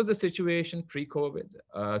this was the situation pre-COVID,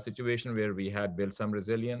 a situation where we had built some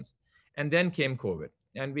resilience. And then came COVID,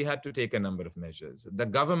 and we had to take a number of measures. The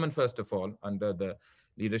government, first of all, under the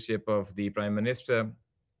leadership of the Prime Minister,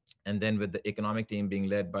 and then with the economic team being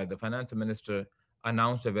led by the Finance Minister,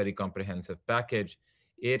 announced a very comprehensive package.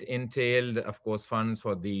 It entailed, of course, funds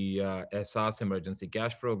for the SAS emergency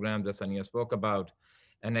cash program that Sania spoke about,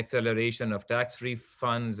 an acceleration of tax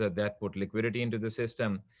refunds that put liquidity into the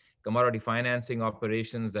system, commodity financing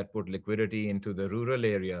operations that put liquidity into the rural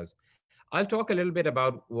areas. I'll talk a little bit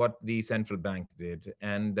about what the central bank did.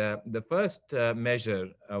 And the first measure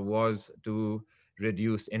was to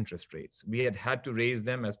reduce interest rates. We had to raise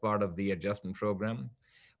them as part of the adjustment program.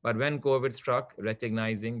 But when COVID struck,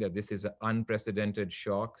 recognizing that this is an unprecedented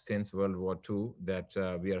shock since World War II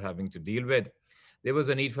that we are having to deal with, there was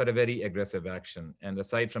a need for a very aggressive action. And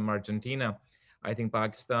aside from Argentina, I think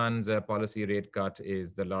Pakistan's policy rate cut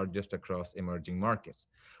is the largest across emerging markets.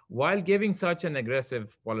 While giving such an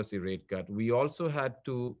aggressive policy rate cut, we also had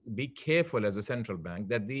to be careful as a central bank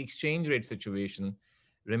that the exchange rate situation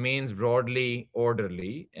remains broadly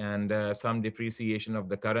orderly, and some depreciation of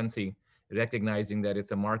the currency, recognizing that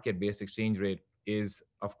it's a market-based exchange rate, is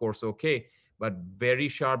of course okay, but very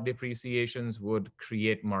sharp depreciations would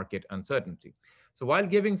create market uncertainty. So while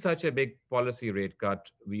giving such a big policy rate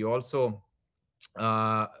cut, we also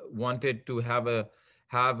wanted to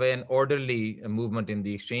have an orderly movement in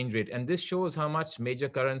the exchange rate. And this shows how much major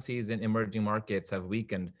currencies in emerging markets have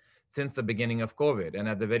weakened since the beginning of COVID. And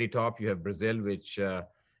at the very top, you have Brazil, which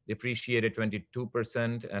depreciated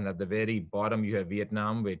 22%. And at the very bottom, you have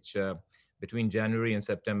Vietnam, which between January and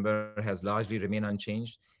September has largely remained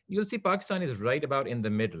unchanged. You'll see Pakistan is right about in the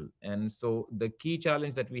middle. And so the key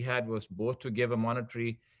challenge that we had was both to give a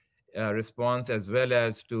monetary response as well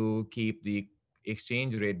as to keep the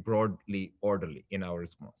exchange rate broadly orderly in our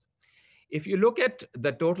response. If you look at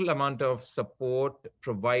the total amount of support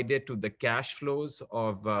provided to the cash flows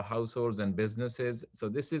of households and businesses, so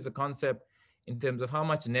this is a concept in terms of how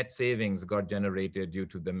much net savings got generated due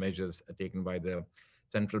to the measures taken by the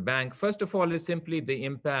central bank. First of all, is simply the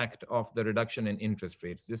impact of the reduction in interest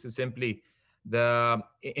rates. This is simply the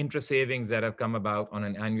interest savings that have come about on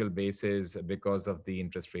an annual basis because of the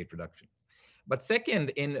interest rate reduction. But second,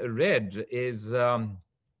 in red is a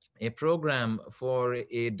program for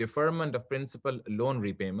a deferment of principal loan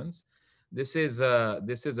repayments. This is a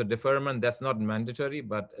deferment that's not mandatory,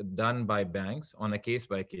 but done by banks on a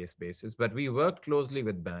case-by-case basis. But we worked closely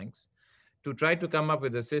with banks to try to come up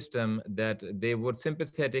with a system that they would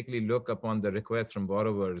sympathetically look upon the request from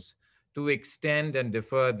borrowers to extend and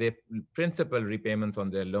defer the principal repayments on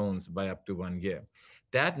their loans by up to 1 year.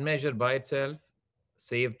 That measure by itself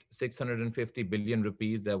saved 650 billion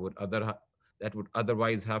rupees that would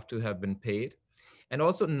otherwise have to have been paid. And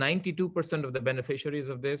also 92% of the beneficiaries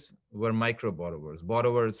of this were micro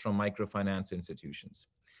borrowers from microfinance institutions.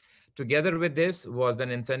 Together with this was an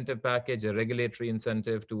incentive package, a regulatory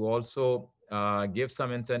incentive to also give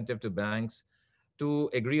some incentive to banks to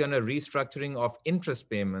agree on a restructuring of interest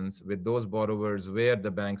payments with those borrowers where the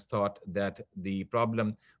banks thought that the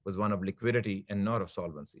problem was one of liquidity and not of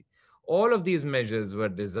solvency. All of these measures were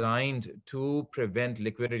designed to prevent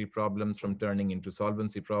liquidity problems from turning into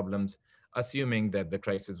solvency problems, assuming that the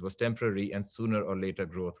crisis was temporary and sooner or later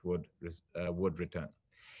growth would return.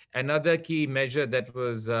 Another key measure that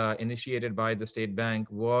was initiated by the state bank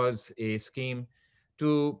was a scheme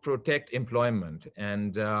to protect employment.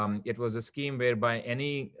 And it was a scheme whereby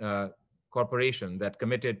any corporation that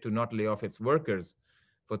committed to not lay off its workers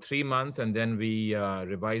for 3 months, and then we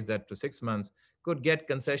revised that to 6 months, could get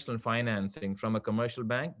concessional financing from a commercial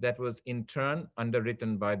bank that was in turn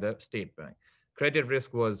underwritten by the state bank. Credit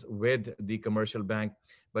risk was with the commercial bank,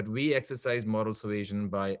 but we exercised moral suasion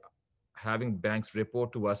by having banks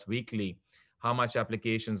report to us weekly how much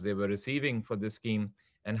applications they were receiving for this scheme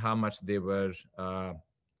and how much they were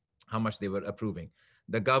approving.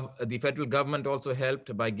 The federal government also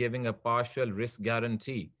helped by giving a partial risk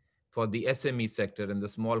guarantee for the SME sector and the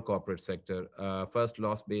small corporate sector, first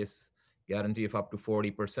loss base guarantee of up to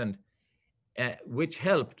 40%, which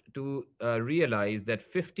helped to realize that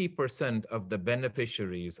 50% of the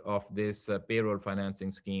beneficiaries of this payroll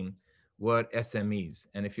financing scheme were SMEs.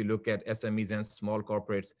 And if you look at SMEs and small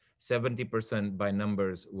corporates, 70% by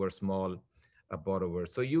numbers were small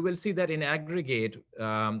borrowers. So you will see that in aggregate,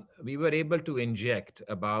 we were able to inject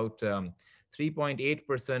about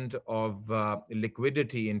 3.8% of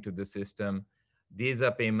liquidity into the system. These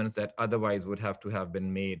are payments that otherwise would have to have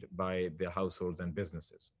been made by the households and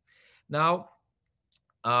businesses. Now,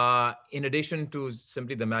 in addition to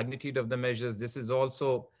simply the magnitude of the measures, this is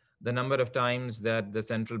also the number of times that the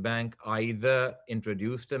central bank either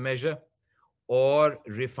introduced a measure or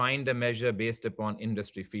refined a measure based upon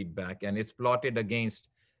industry feedback. And it's plotted against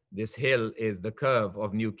this hill is the curve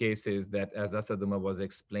of new cases that, as Asad Umar was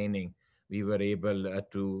explaining, we were able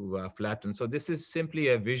to flatten. So this is simply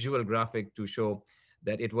a visual graphic to show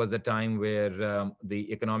that it was a time where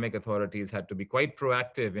the economic authorities had to be quite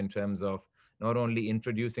proactive in terms of not only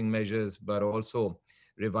introducing measures, but also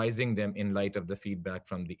revising them in light of the feedback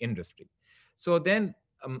from the industry. So then,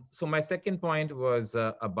 so my second point was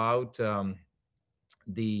about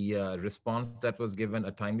the response that was given,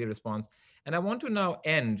 a timely response. And I want to now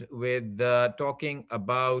end with talking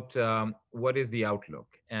about what is the outlook.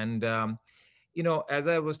 And as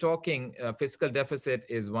I was talking, fiscal deficit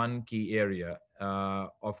is one key area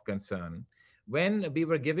of concern. When we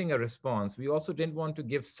were giving a response, we also didn't want to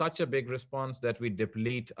give such a big response that we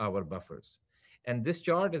deplete our buffers. And this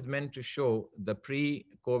chart is meant to show the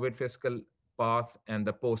pre-COVID fiscal path and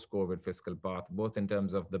the post-COVID fiscal path, both in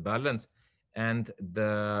terms of the balance and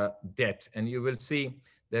the debt. And you will see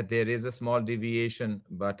that there is a small deviation,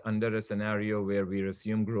 but under a scenario where we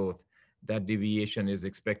resume growth, that deviation is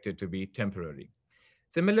expected to be temporary.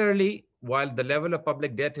 Similarly, while the level of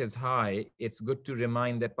public debt is high, it's good to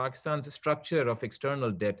remind that Pakistan's structure of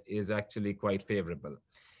external debt is actually quite favorable.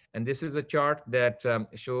 And this is a chart that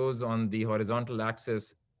shows on the horizontal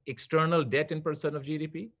axis external debt in percent of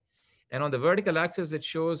GDP. And on the vertical axis, it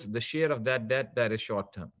shows the share of that debt that is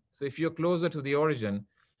short term. So if you're closer to the origin,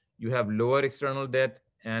 you have lower external debt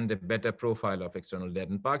and a better profile of external debt.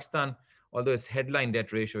 In Pakistan, although its headline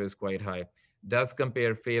debt ratio is quite high, does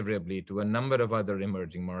compare favorably to a number of other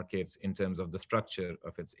emerging markets in terms of the structure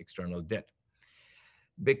of its external debt.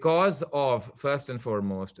 Because of, first and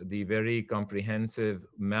foremost, the very comprehensive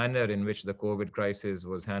manner in which the COVID crisis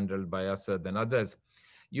was handled by Asad and others,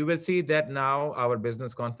 you will see that now our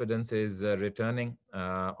business confidence is returning.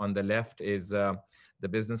 On the left is the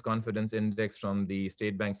business confidence index from the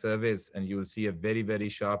State Bank surveys, and you will see a very, very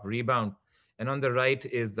sharp rebound. And on the right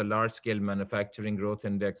is the large-scale manufacturing growth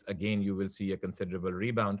index. Again, you will see a considerable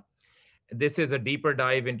rebound. This is a deeper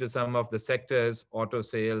dive into some of the sectors: auto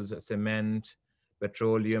sales, cement,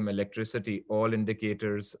 petroleum, electricity. All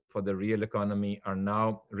indicators for the real economy are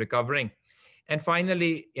now recovering. And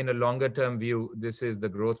finally, in a longer-term view, this is the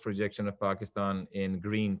growth projection of Pakistan in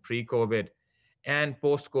green pre-COVID and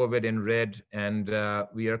post-COVID in red. And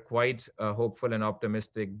we are quite hopeful and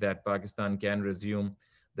optimistic that Pakistan can resume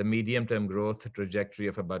the medium-term growth trajectory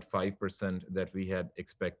of about 5% that we had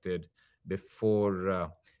expected before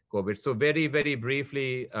COVID. So very, very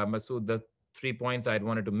briefly, Masood, the 3 points I'd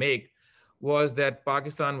wanted to make was that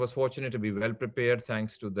Pakistan was fortunate to be well prepared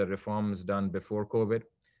thanks to the reforms done before COVID.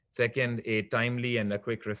 Second, a timely and a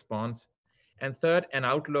quick response. And third, an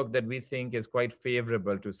outlook that we think is quite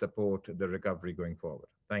favorable to support the recovery going forward.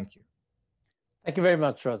 Thank you. Thank you very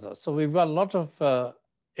much, Reza. So we've got a lot of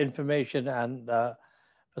information and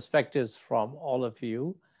perspectives from all of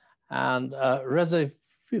you. And Reza, if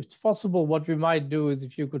it's possible, what we might do is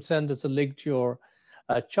if you could send us a link to your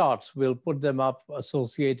charts, we'll put them up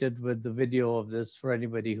associated with the video of this for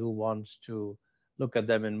anybody who wants to look at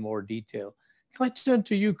them in more detail. Can I turn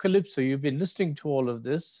to you, Kalipso? You've been listening to all of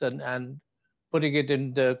this and putting it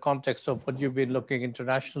in the context of what you've been looking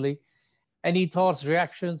internationally. Any thoughts,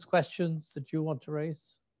 reactions, questions that you want to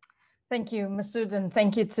raise? Thank you, Masood, and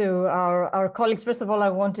thank you to our colleagues. First of all, I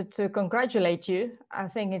wanted to congratulate you. I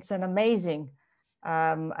think it's an amazing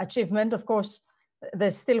achievement. Of course,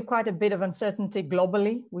 there's still quite a bit of uncertainty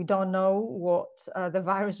globally. We don't know what the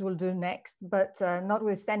virus will do next, but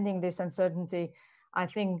notwithstanding this uncertainty, I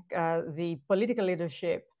think the political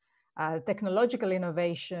leadership, technological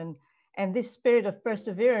innovation, and this spirit of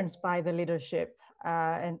perseverance by the leadership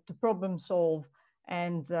and to problem solve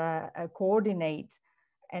and coordinate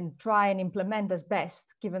and try and implement as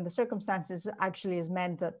best, given the circumstances, actually has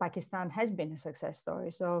meant that Pakistan has been a success story.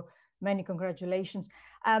 So many congratulations.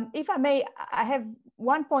 If I may, I have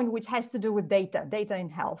one point which has to do with data in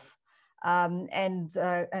health. It's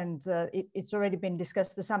already been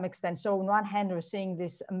discussed to some extent. So on one hand, we're seeing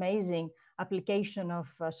this amazing application of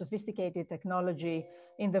sophisticated technology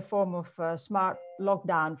in the form of smart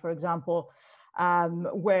lockdown, for example,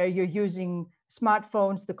 where you're using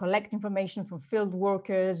smartphones to collect information from field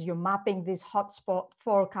workers, you're mapping these hotspot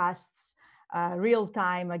forecasts real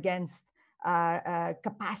time against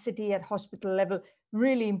capacity at hospital level.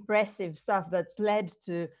 Really impressive stuff that's led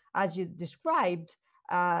to, as you described,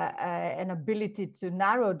 an ability to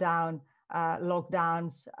narrow down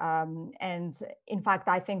lockdowns. And in fact,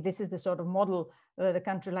 I think this is the sort of model that a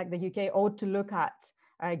country like the UK ought to look at,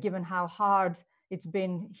 given how hard it's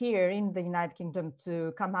been here in the United Kingdom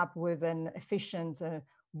to come up with an efficient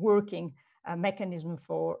working mechanism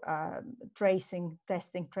for tracing,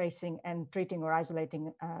 testing, tracing, and treating or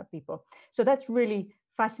isolating people. So that's really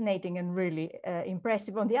fascinating and really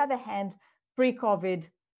impressive. On the other hand, pre-COVID,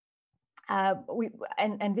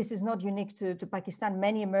 and this is not unique to Pakistan,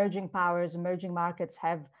 many emerging powers, emerging markets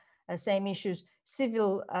have same issues.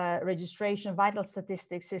 Civil registration, vital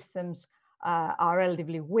statistics systems are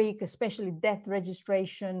relatively weak, especially death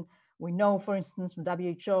registration. We know, for instance, from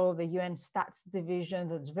WHO, the UN Stats Division,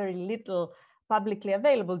 there's very little publicly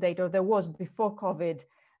available data. There was before COVID,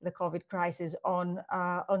 the COVID crisis, on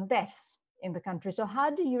deaths in the country. So how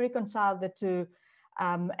do you reconcile the two?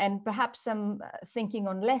 And perhaps some thinking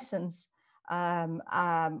on lessons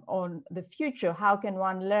on the future. How can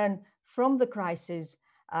one learn from the crisis,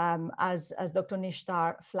 as Dr.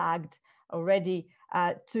 Nishtar flagged already,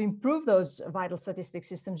 to improve those vital statistic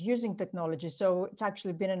systems using technology? So it's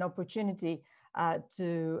actually been an opportunity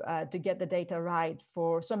to get the data right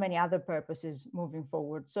for so many other purposes moving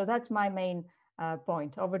forward. So that's my main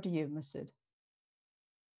point. Over to you, Masood.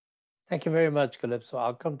 Thank you very much, Kalipso.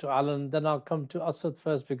 I'll come to Alan, then I'll come to Asad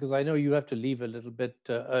first, because I know you have to leave a little bit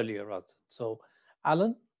earlier, Asad. So,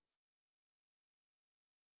 Alan?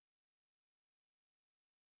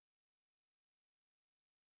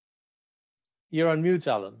 You're on mute,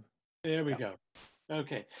 Alan. There we go.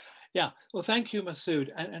 Okay. Yeah. Well, thank you, Masood.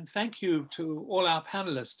 And thank you to all our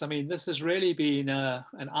panelists. I mean, this has really been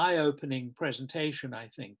an eye-opening presentation, I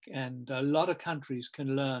think. And a lot of countries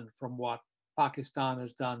can learn from what Pakistan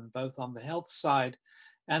has done, both on the health side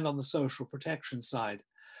and on the social protection side.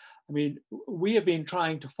 I mean, we have been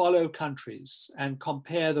trying to follow countries and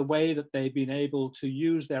compare the way that they've been able to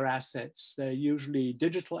use their assets. They're usually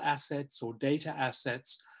digital assets or data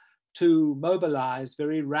assets to mobilize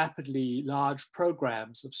very rapidly large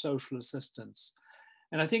programs of social assistance.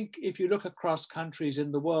 And I think if you look across countries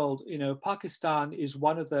in the world, you know, Pakistan is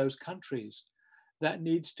one of those countries that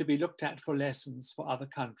needs to be looked at for lessons for other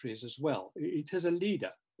countries as well. It is a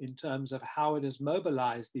leader in terms of how it has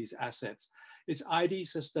mobilized these assets. Its ID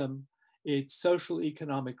system, its social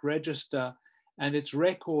economic register, and its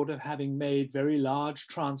record of having made very large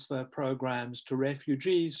transfer programs to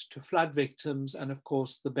refugees, to flood victims, and of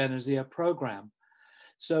course the Benazir program.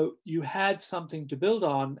 So you had something to build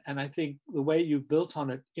on, and I think the way you've built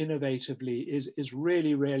on it innovatively is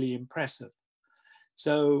really, really impressive.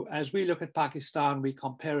 So as we look at Pakistan, we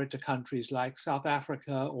compare it to countries like South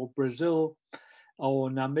Africa or Brazil or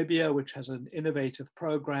Namibia, which has an innovative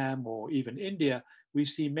program, or even India. We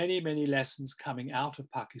see many, many lessons coming out of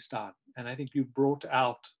Pakistan. And I think you brought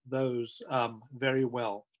out those very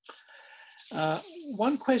well.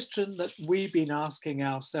 One question that we've been asking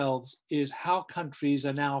ourselves is how countries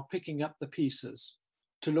are now picking up the pieces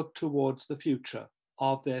to look towards the future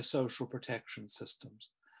of their social protection systems.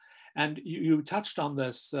 And you touched on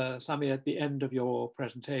this, Sania, at the end of your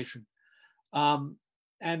presentation.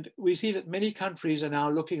 And we see that many countries are now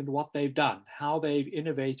looking at what they've done, how they've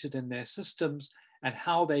innovated in their systems, and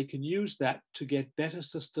how they can use that to get better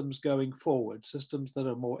systems going forward, systems that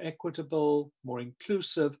are more equitable, more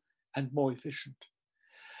inclusive, and more efficient.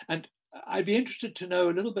 And I'd be interested to know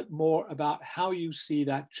a little bit more about how you see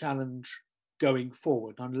that challenge going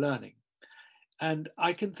forward on learning. And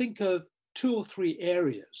I can think of 2 or 3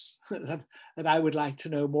 areas that I would like to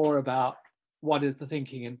know more about what is the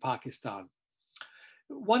thinking in Pakistan.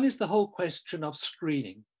 One is the whole question of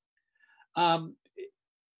screening.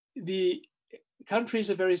 The countries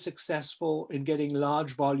are very successful in getting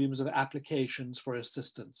large volumes of applications for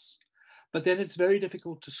assistance, but then it's very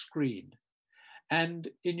difficult to screen. And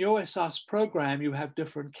in your SAS program, you have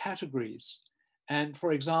different categories. And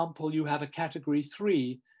for example, you have a category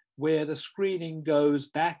 3 where the screening goes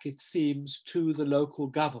back, it seems, to the local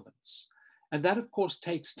governments. And that, of course,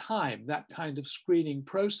 takes time, that kind of screening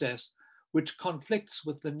process, which conflicts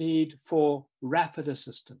with the need for rapid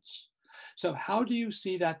assistance. So how do you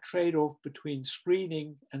see that trade-off between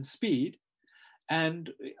screening and speed?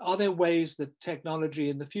 And are there ways that technology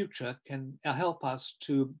in the future can help us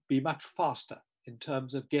to be much faster in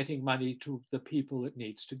terms of getting money to the people it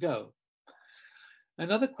needs to go?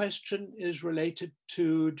 Another question is related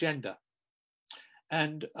to gender.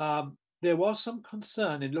 And there was some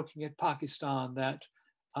concern in looking at Pakistan that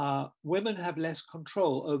women have less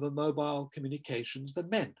control over mobile communications than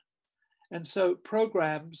men. And so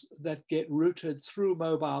programs that get routed through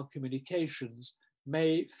mobile communications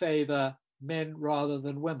may favor men rather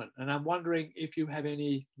than women. And I'm wondering if you have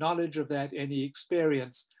any knowledge of that, any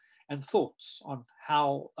experience and thoughts on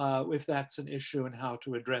how, if that's an issue and how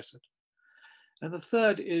to address it. And the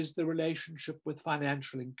third is the relationship with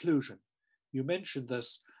financial inclusion. You mentioned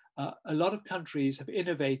this. A lot of countries have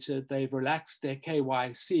innovated, they've relaxed their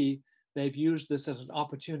KYC, they've used this as an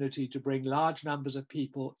opportunity to bring large numbers of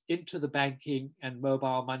people into the banking and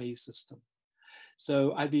mobile money system.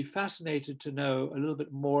 So I'd be fascinated to know a little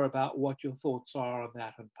bit more about what your thoughts are on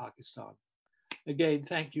that in Pakistan. Again,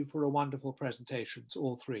 thank you for a wonderful presentation,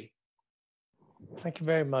 all 3. Thank you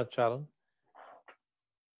very much, Alan.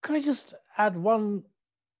 Could I just add one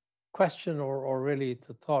question or really it's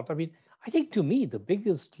a thought? I mean, I think to me, the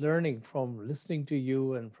biggest learning from listening to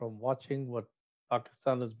you and from watching what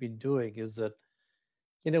Pakistan has been doing is that,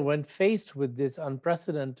 you know, when faced with this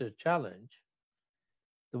unprecedented challenge,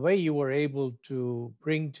 the way you were able to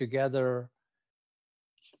bring together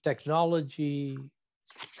technology,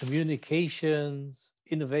 communications,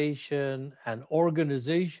 innovation, and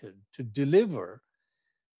organization to deliver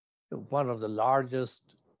one of the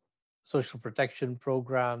largest social protection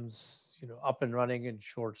programs, up and running in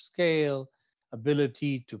short scale,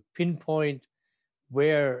 ability to pinpoint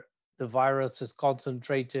where the virus is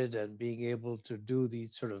concentrated and being able to do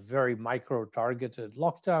these sort of very micro-targeted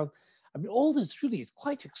lockdowns. I mean, all this really is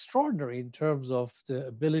quite extraordinary in terms of the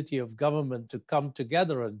ability of government to come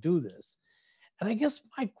together and do this. And I guess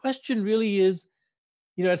my question really is,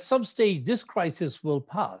 at some stage, this crisis will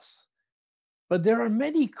pass. But there are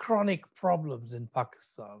many chronic problems in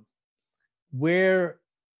Pakistan where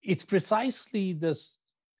it's precisely this.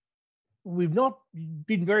 We've not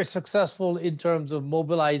been very successful in terms of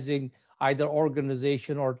mobilizing either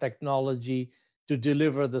organization or technology to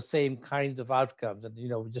deliver the same kinds of outcomes. And,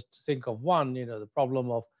 just to think of one, the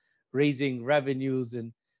problem of raising revenues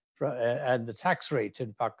and the tax rate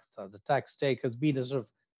in Pakistan. The tax take has been a sort of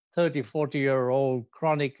 30, 40-year-old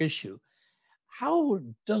chronic issue. How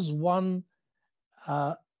does one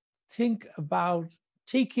think about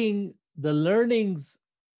taking the learnings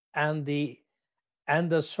and the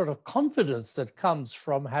sort of confidence that comes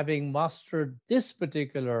from having mastered this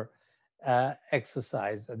particular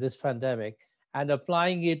exercise, this pandemic, and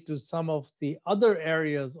applying it to some of the other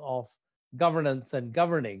areas of governance and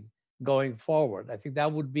governing going forward? I think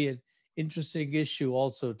that would be an interesting issue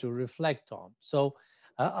also to reflect on. So,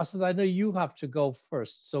 Asad, I know you have to go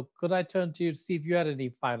first. So could I turn to you to see if you had any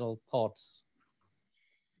final thoughts?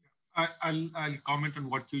 I'll comment on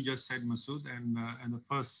what you just said, Masood, and the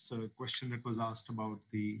first question that was asked about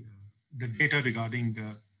the data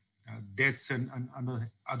regarding deaths and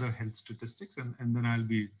other health statistics, and then I'll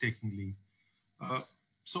be taking lead.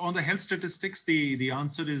 So on the health statistics, the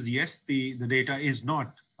answer is yes, the data is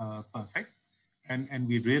not perfect, and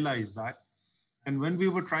we realize that. And when we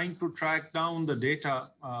were trying to track down the data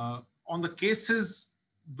on the cases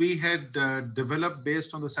we had developed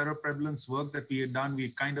based on the seroprevalence work that we had done, we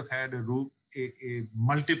kind of had a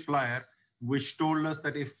multiplier which told us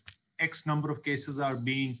that if X number of cases are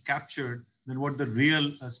being captured, then what the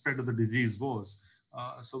real spread of the disease was.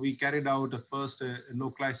 So we carried out first a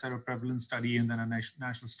localized seroprevalence study and then a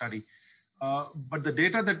national study. But the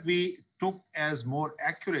data that we took as more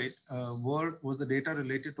accurate was the data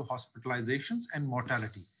related to hospitalizations and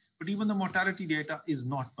mortality. But even the mortality data is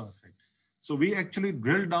not perfect. So we actually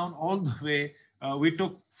drilled down all the way. We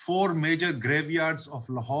took 4 major graveyards of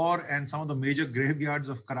Lahore and some of the major graveyards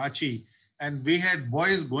of Karachi. And we had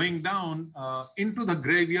boys going down into the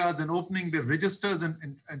graveyards and opening the registers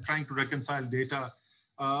and trying to reconcile data.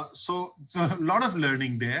 So a lot of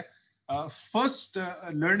learning there. First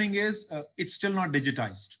learning is it's still not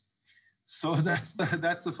digitized. So that's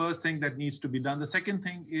the first thing that needs to be done. The second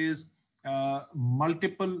thing is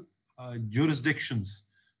multiple jurisdictions.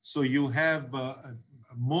 So you have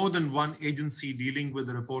more than one agency dealing with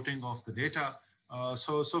the reporting of the data.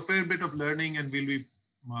 So fair bit of learning, and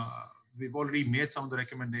we've already made some of the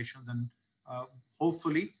recommendations, and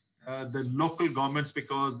hopefully the local governments,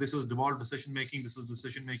 because this is devolved decision-making, this is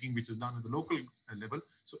decision-making which is done at the local level.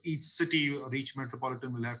 So each city or each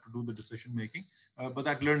metropolitan will have to do the decision-making, but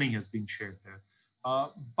that learning has been shared there.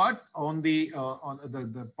 But on the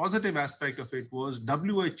positive aspect of it was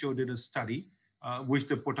WHO did a study which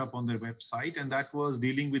they put up on their website, and that was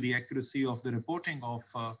dealing with the accuracy of the reporting of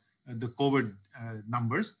the COVID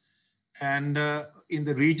numbers. And in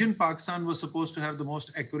the region, Pakistan was supposed to have the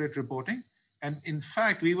most accurate reporting. And in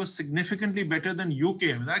fact, we were significantly better than UK.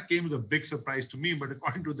 I mean, that came as a big surprise to me, but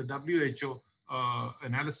according to the WHO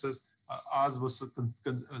analysis, ours was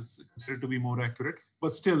considered to be more accurate,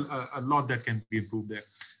 but still a lot that can be improved there.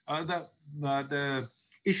 The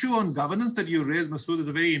issue on governance that you raised, Masood, is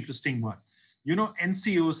a very interesting one. You know,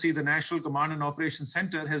 NCOC, the National Command and Operations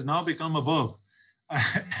Center, has now become a verb.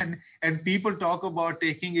 And people talk about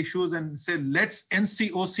taking issues and say, let's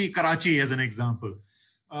NCOC Karachi as an example.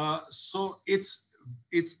 So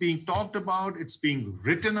it's being talked about, it's being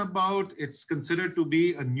written about, it's considered to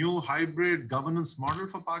be a new hybrid governance model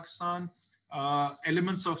for Pakistan.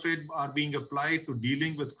 Elements of it are being applied to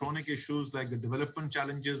dealing with chronic issues like the development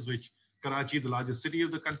challenges which Karachi, the largest city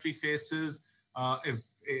of the country, faces.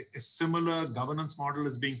 A similar governance model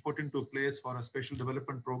is being put into place for a special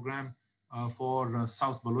development program for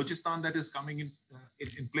South Balochistan that is coming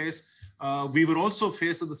in place. We were also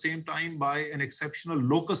faced at the same time by an exceptional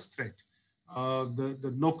locust threat.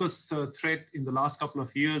 The locust threat in the last couple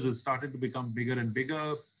of years has started to become bigger and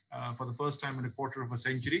bigger for the first time in a quarter of a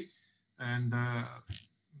century. And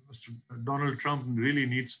Mr. Donald Trump really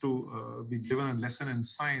needs to be given a lesson in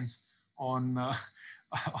science on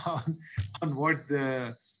what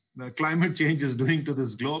the the climate change is doing to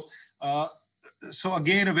this globe. So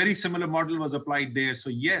again, a very similar model was applied there. So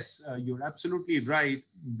yes, you're absolutely right.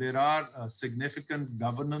 There are significant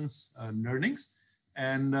governance learnings,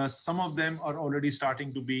 and some of them are already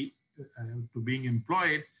starting to be being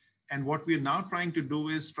employed. And what we're now trying to do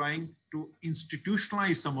is trying to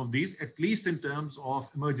institutionalize some of these, at least in terms of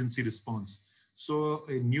emergency response. So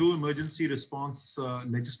a new emergency response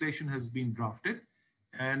legislation has been drafted,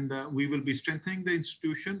 and we will be strengthening the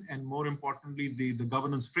institution and, more importantly, the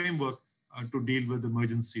governance framework to deal with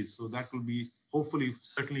emergencies. So that will be hopefully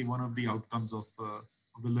certainly one of the outcomes of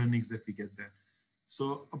the learnings that we get there.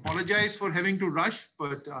 So apologize for having to rush,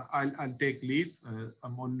 but I'll take leave.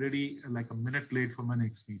 I'm already like a minute late for my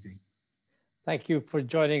next meeting. Thank you for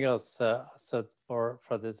joining us, Asad, for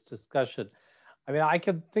this discussion. I mean, I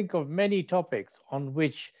can think of many topics on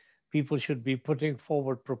which people should be putting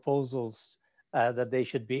forward proposals that they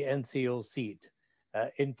should be NCOC'd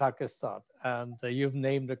in Pakistan. And you've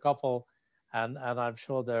named a couple, and I'm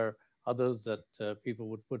sure there are others that people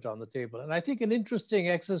would put on the table. And I think an interesting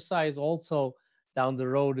exercise also down the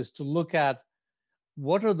road is to look at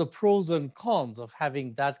what are the pros and cons of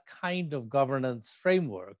having that kind of governance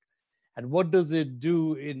framework, and what does it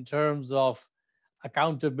do in terms of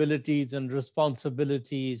accountabilities and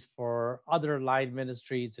responsibilities for other line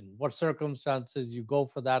ministries, and what circumstances you go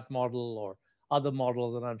for that model or other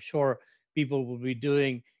models. And I'm sure people will be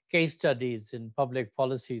doing case studies in public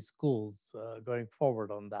policy schools going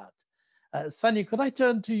forward on that. Sania, could I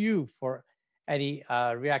turn to you for any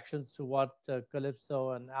reactions to what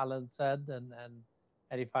Kalipso and Alan said, and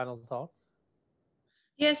any final thoughts?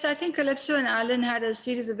 Yes, I think Kalipso and Alan had a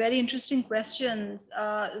series of very interesting questions.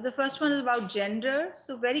 The first one is about gender.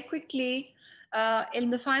 So very quickly, in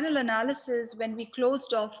the final analysis, when we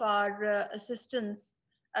closed off our assistance,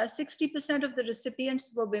 60% of the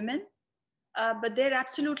recipients were women. But they're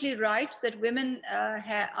absolutely right that women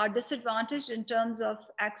are disadvantaged in terms of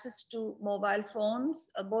access to mobile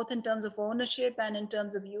phones, both in terms of ownership and in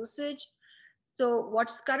terms of usage. So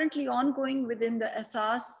what's currently ongoing within the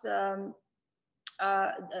Asas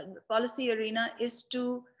policy arena is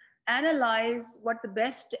to analyze what the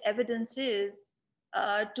best evidence is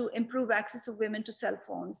to improve access of women to cell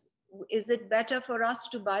phones. Is it better for us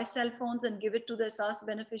to buy cell phones and give it to the Asas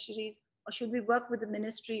beneficiaries, or should we work with the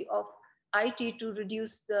Ministry of IT to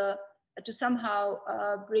reduce to somehow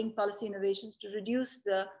bring policy innovations to reduce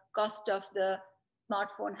the cost of the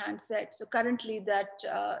smartphone handset? So currently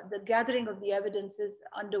the gathering of the evidence is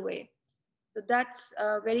underway. So that's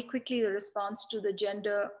very quickly the response to the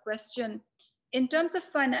gender question. In terms of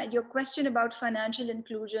your question about financial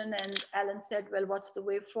inclusion, and Alan said, well, what's the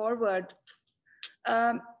way forward?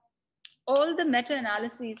 All the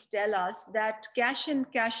meta-analyses tell us that cash in,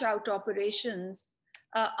 cash out operations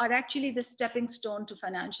are actually the stepping stone to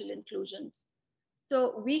financial inclusions.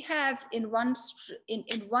 So we have in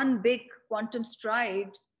one big quantum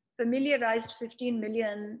stride familiarized 15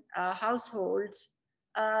 million households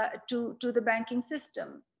to the banking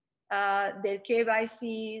system. Their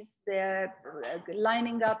KYCs, they're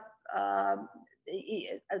lining up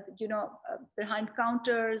behind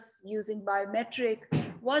counters using biometric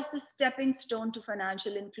was the stepping stone to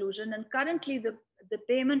financial inclusion. And currently the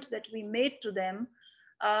payment that we made to them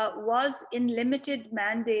was in limited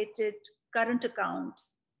mandated current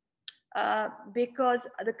accounts because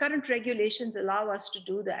the current regulations allow us to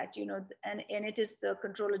do that, and it is the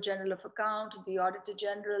Controller General of Accounts, the Auditor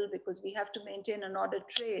General, because we have to maintain an audit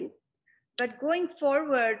trail. But going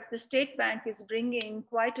forward, the State Bank is bringing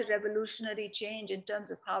quite a revolutionary change in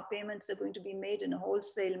terms of how payments are going to be made in a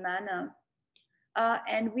wholesale manner.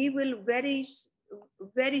 And we will very,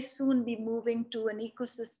 very soon be moving to an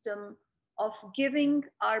ecosystem of giving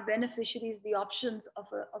our beneficiaries the options of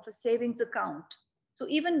a savings account. So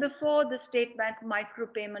even before the State Bank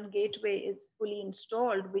micropayment gateway is fully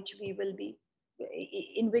installed, in which we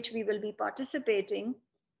will be participating,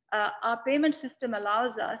 our payment system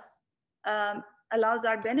allows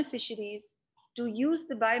our beneficiaries to use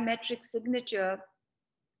the biometric signature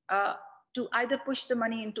to either push the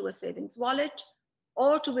money into a savings wallet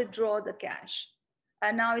or to withdraw the cash.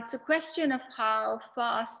 And now it's a question of how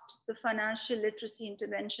fast the financial literacy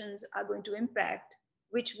interventions are going to impact,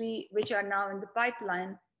 which are now in the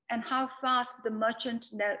pipeline, and how fast the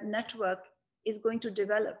merchant network is going to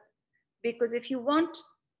develop. Because if you want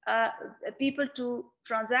people to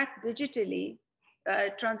transact digitally,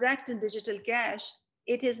 transact in digital cash,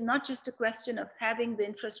 it is not just a question of having the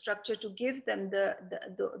infrastructure to give them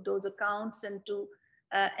those accounts and to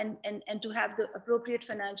have the appropriate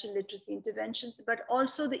financial literacy interventions, but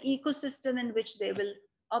also the ecosystem in which they will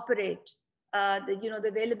operate. the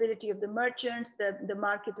availability of the merchants, the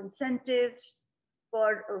market incentives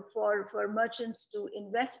for merchants to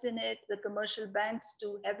invest in it, the commercial banks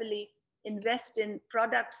to heavily invest in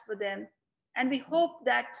products for them. And we hope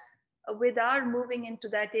that with our moving into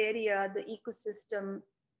that area, the ecosystem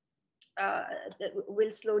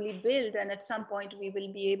will slowly build, and at some point we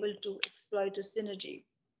will be able to exploit a synergy.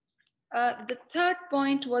 The third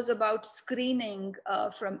point was about screening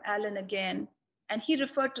from Alan again, and he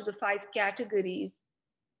referred to the 5 categories.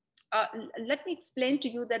 Let me explain to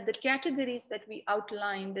you that the categories that we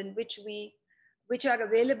outlined and which are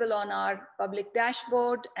available on our public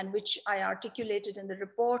dashboard and which I articulated in the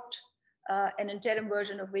report, an interim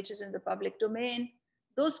version of which is in the public domain,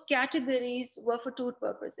 those categories were for 2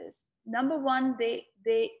 purposes. Number one,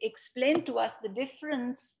 they explained to us the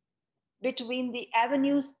difference between the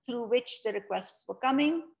avenues through which the requests were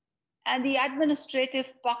coming and the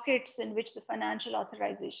administrative pockets in which the financial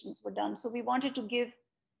authorizations were done. So we wanted to give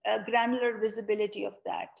a granular visibility of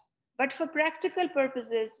that. But for practical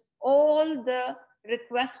purposes, all the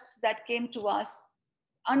requests that came to us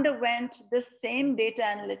underwent the same data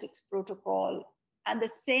analytics protocol and the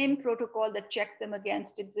same protocol that checked them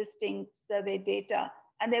against existing survey data.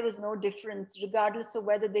 And there was no difference, regardless of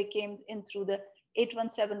whether they came in through the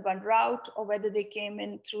 8171 route or whether they came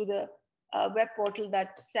in through the web portal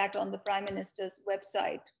that sat on the Prime Minister's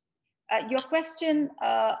website. Your question,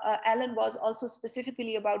 Alan, was also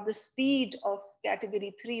specifically about the speed of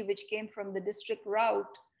category 3, which came from the district route.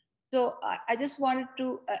 So I just wanted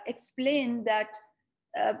to explain that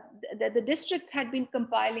the districts had been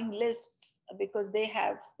compiling lists because they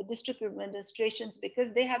have the district administrations,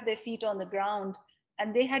 because they have their feet on the ground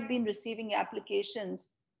and they had been receiving applications.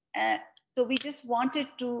 So we just wanted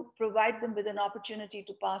to provide them with an opportunity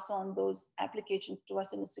to pass on those applications to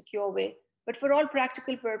us in a secure way. But for all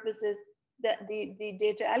practical purposes, the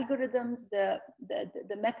data algorithms, the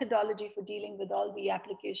methodology for dealing with all the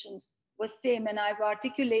applications was same. And I've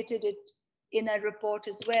articulated it in a report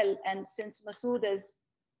as well. And since Masood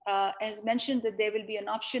has mentioned that there will be an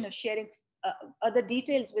option of sharing other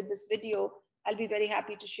details with this video, I'll be very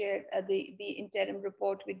happy to share the interim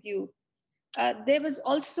report with you. There was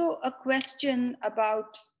also a question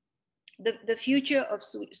about the future of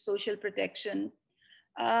social protection.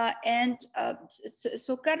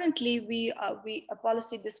 So currently a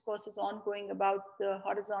policy discourse is ongoing about the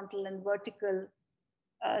horizontal and vertical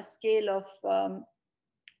scale of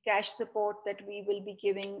cash support that we will be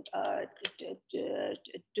giving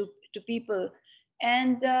to people.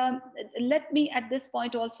 And let me at this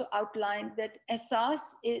point also outline that ESAS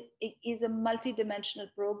is a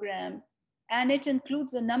multidimensional program, and it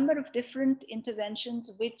includes a number of different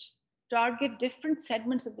interventions which target different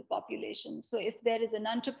segments of the population. So if there is an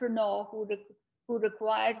entrepreneur who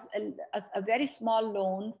requires a very small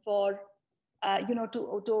loan for,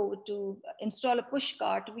 to install a push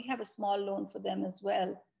cart, we have a small loan for them as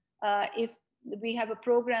well. If we have a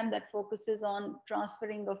program that focuses on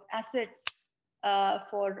transferring of assets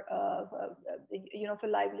for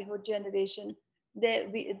livelihood generation,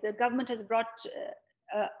 the government has brought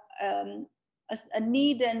a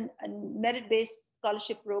need and merit-based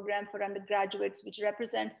scholarship program for undergraduates, which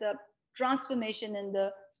represents a transformation in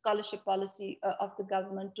the scholarship policy of the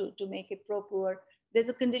government to make it pro-poor. There's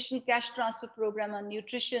a conditional cash transfer program on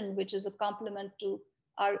nutrition, which is a complement to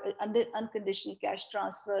our unconditional cash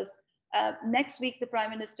transfers. Next week, the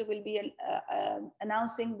Prime Minister will be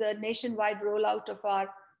announcing the nationwide rollout of our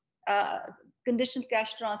conditional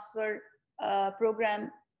cash transfer program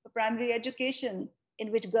for primary education,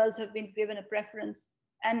 in which girls have been given a preference,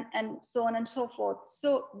 and so on and so forth.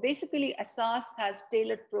 So basically, ESAS has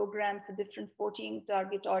tailored program for different 14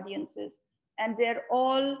 target audiences, and they're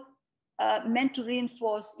all meant to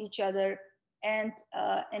reinforce each other and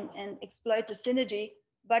exploit a synergy.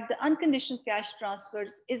 But the unconditional cash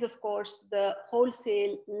transfers is, of course, the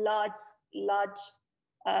wholesale, the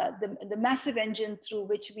massive engine through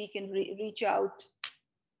which we can reach out,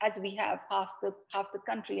 as we have half the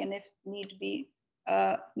country, and if need be,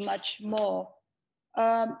 much more.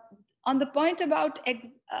 On the point about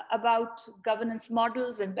governance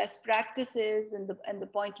models and best practices, and the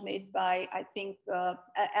point made by, I think,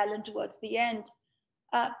 Alan towards the end,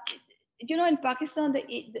 in Pakistan,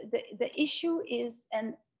 the issue is,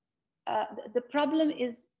 and the problem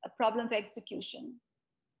is a problem of execution.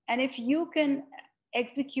 And if you can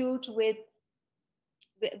execute with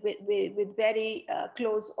very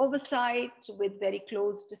close oversight, with very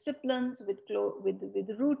close disciplines, with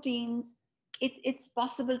routines, it's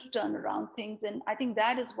possible to turn around things. And I think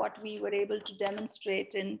that is what we were able to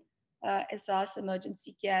demonstrate in ESAS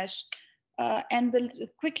Emergency Cash.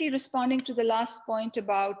 quickly responding to the last point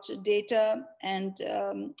about data and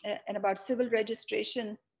about civil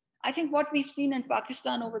registration, I think what we've seen in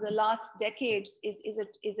Pakistan over the last decades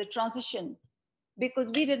is a transition,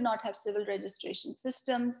 because we did not have civil registration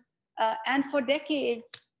systems. And for decades,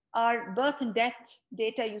 our birth and death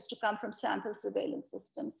data used to come from sample surveillance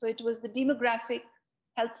systems. So it was the demographic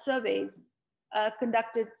health surveys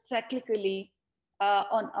conducted cyclically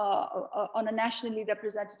on a nationally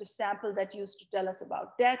representative sample that used to tell us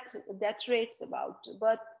about death rates, about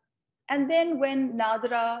birth. And then when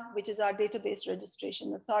NADRA, which is our database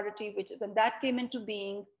registration authority, when that came into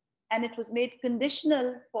being, and it was made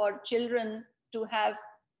conditional for children to have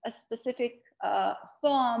a specific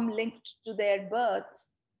form linked to their births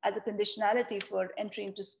as a conditionality for entry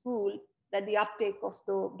into school, that the uptake of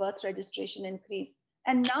the birth registration increased.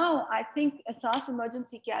 And now I think SARS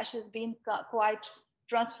emergency cash has been quite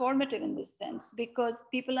transformative in this sense, because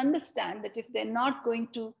people understand that if they're not going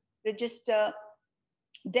to register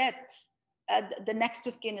deaths, the next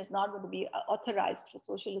of kin is not going to be authorized for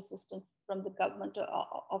social assistance from the government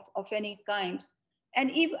of any kind. And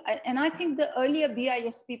I think the earlier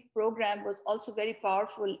BISP program was also very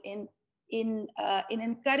powerful in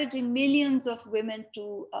encouraging millions of women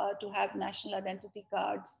to have national identity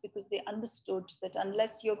cards, because they understood that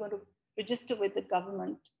unless you're going to register with the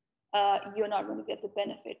government, you're not going to get the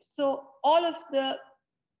benefit. So all of the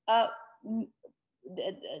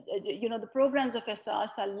programs of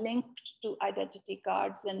SARS are linked to identity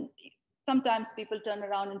cards, and sometimes people turn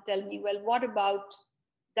around and tell me, well, what about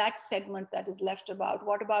that segment that is left about?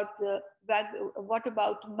 What about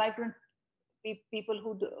migrant people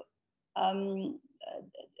who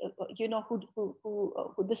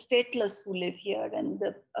the stateless who live here, and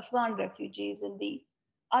the Afghan refugees, and the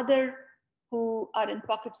other who are in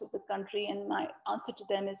pockets of the country? And my answer to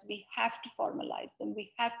them is, we have to formalize them.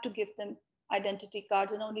 We have to give them identity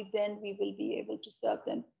cards, and only then we will be able to serve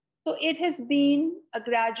them. So it has been a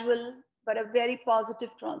gradual but a very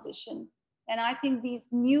positive transition. And I think these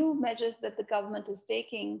new measures that the government is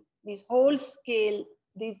taking, these wholesale,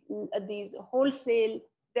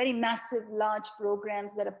 very massive, large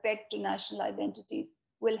programs that are pegged to national identities,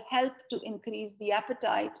 will help to increase the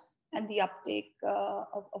appetite and the uptake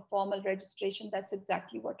of formal registration. That's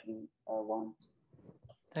exactly what we want.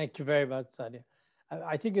 Thank you very much, Sania.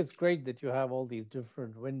 I think it's great that you have all these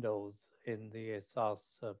different windows in the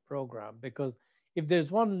SARS program, because if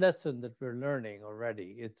there's one lesson that we're learning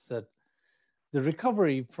already, it's that the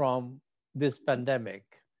recovery from this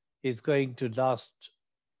pandemic is going to last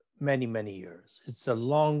many, many years. It's a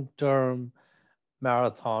long-term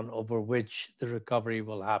marathon over which the recovery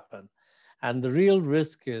will happen. And the real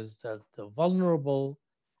risk is that the vulnerable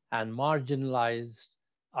and marginalized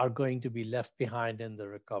are going to be left behind in the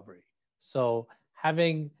recovery. So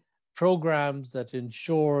having programs that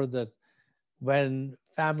ensure that when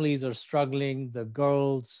families are struggling, the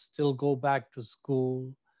girls still go back to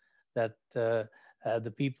school, that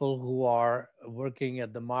the people who are working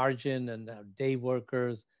at the margin and day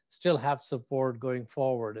workers still have support going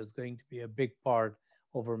forward is going to be a big part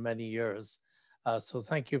over many years. So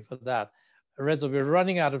thank you for that. Reza, we're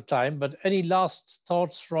running out of time, but any last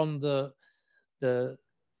thoughts from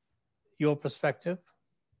your perspective?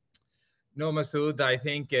 No, Masood, I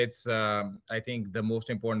think I think the most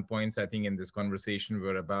important points in this conversation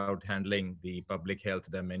were about handling the public health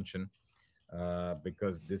dimension,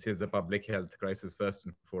 because this is a public health crisis first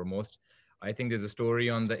and foremost. I think there's a story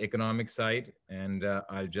on the economic side, and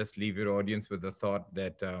I'll just leave your audience with the thought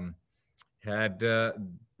that had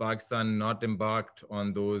Pakistan not embarked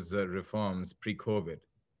on those reforms pre-COVID,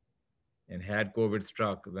 and had COVID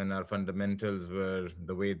struck when our fundamentals were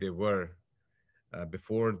the way they were,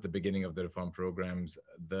 before the beginning of the reform programs,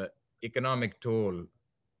 the economic toll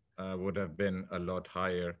would have been a lot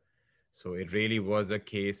higher. So it really was a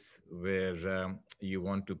case where you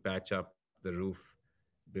want to patch up the roof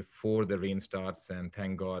before the rain starts. And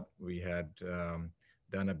thank God we had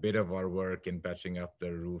done a bit of our work in patching up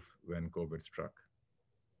the roof when COVID struck.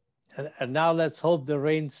 And now let's hope the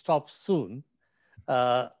rain stops soon,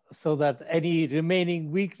 so that any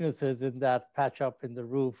remaining weaknesses in that patch up in the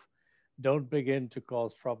roof don't begin to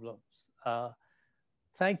cause problems.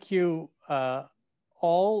 Thank you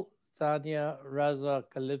all, Sania, Reza,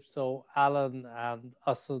 Kalipso, Alan, and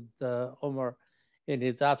Asad Umar in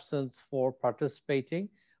his absence for participating.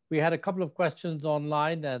 We had a couple of questions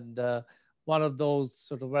online, and one of those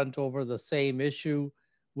sort of went over the same issue,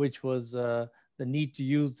 which was the need to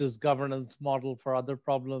use this governance model for other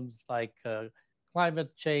problems like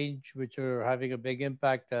climate change, which are having a big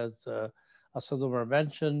impact, as Asad Umar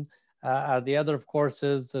mentioned. The other, of course,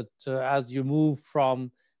 is that as you move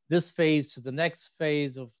from this phase to the next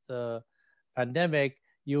phase of the pandemic,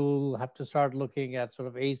 you'll have to start looking at sort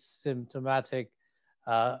of asymptomatic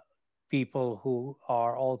people who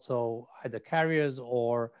are also either carriers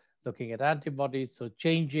or looking at antibodies. So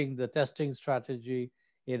changing the testing strategy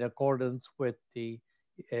in accordance with the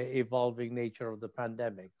evolving nature of the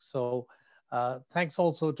pandemic. So thanks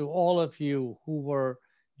also to all of you who were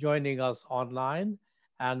joining us online,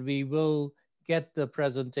 and we will get the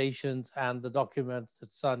presentations and the documents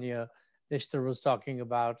that Sania Nishtar was talking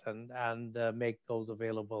about and make those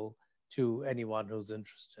available to anyone who's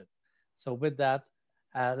interested. So with that,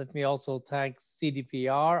 let me also thank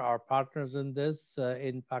CDPR, our partners in this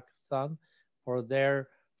in Pakistan, for their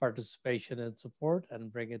participation and support,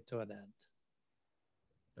 and bring it to an end.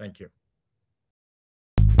 Thank you.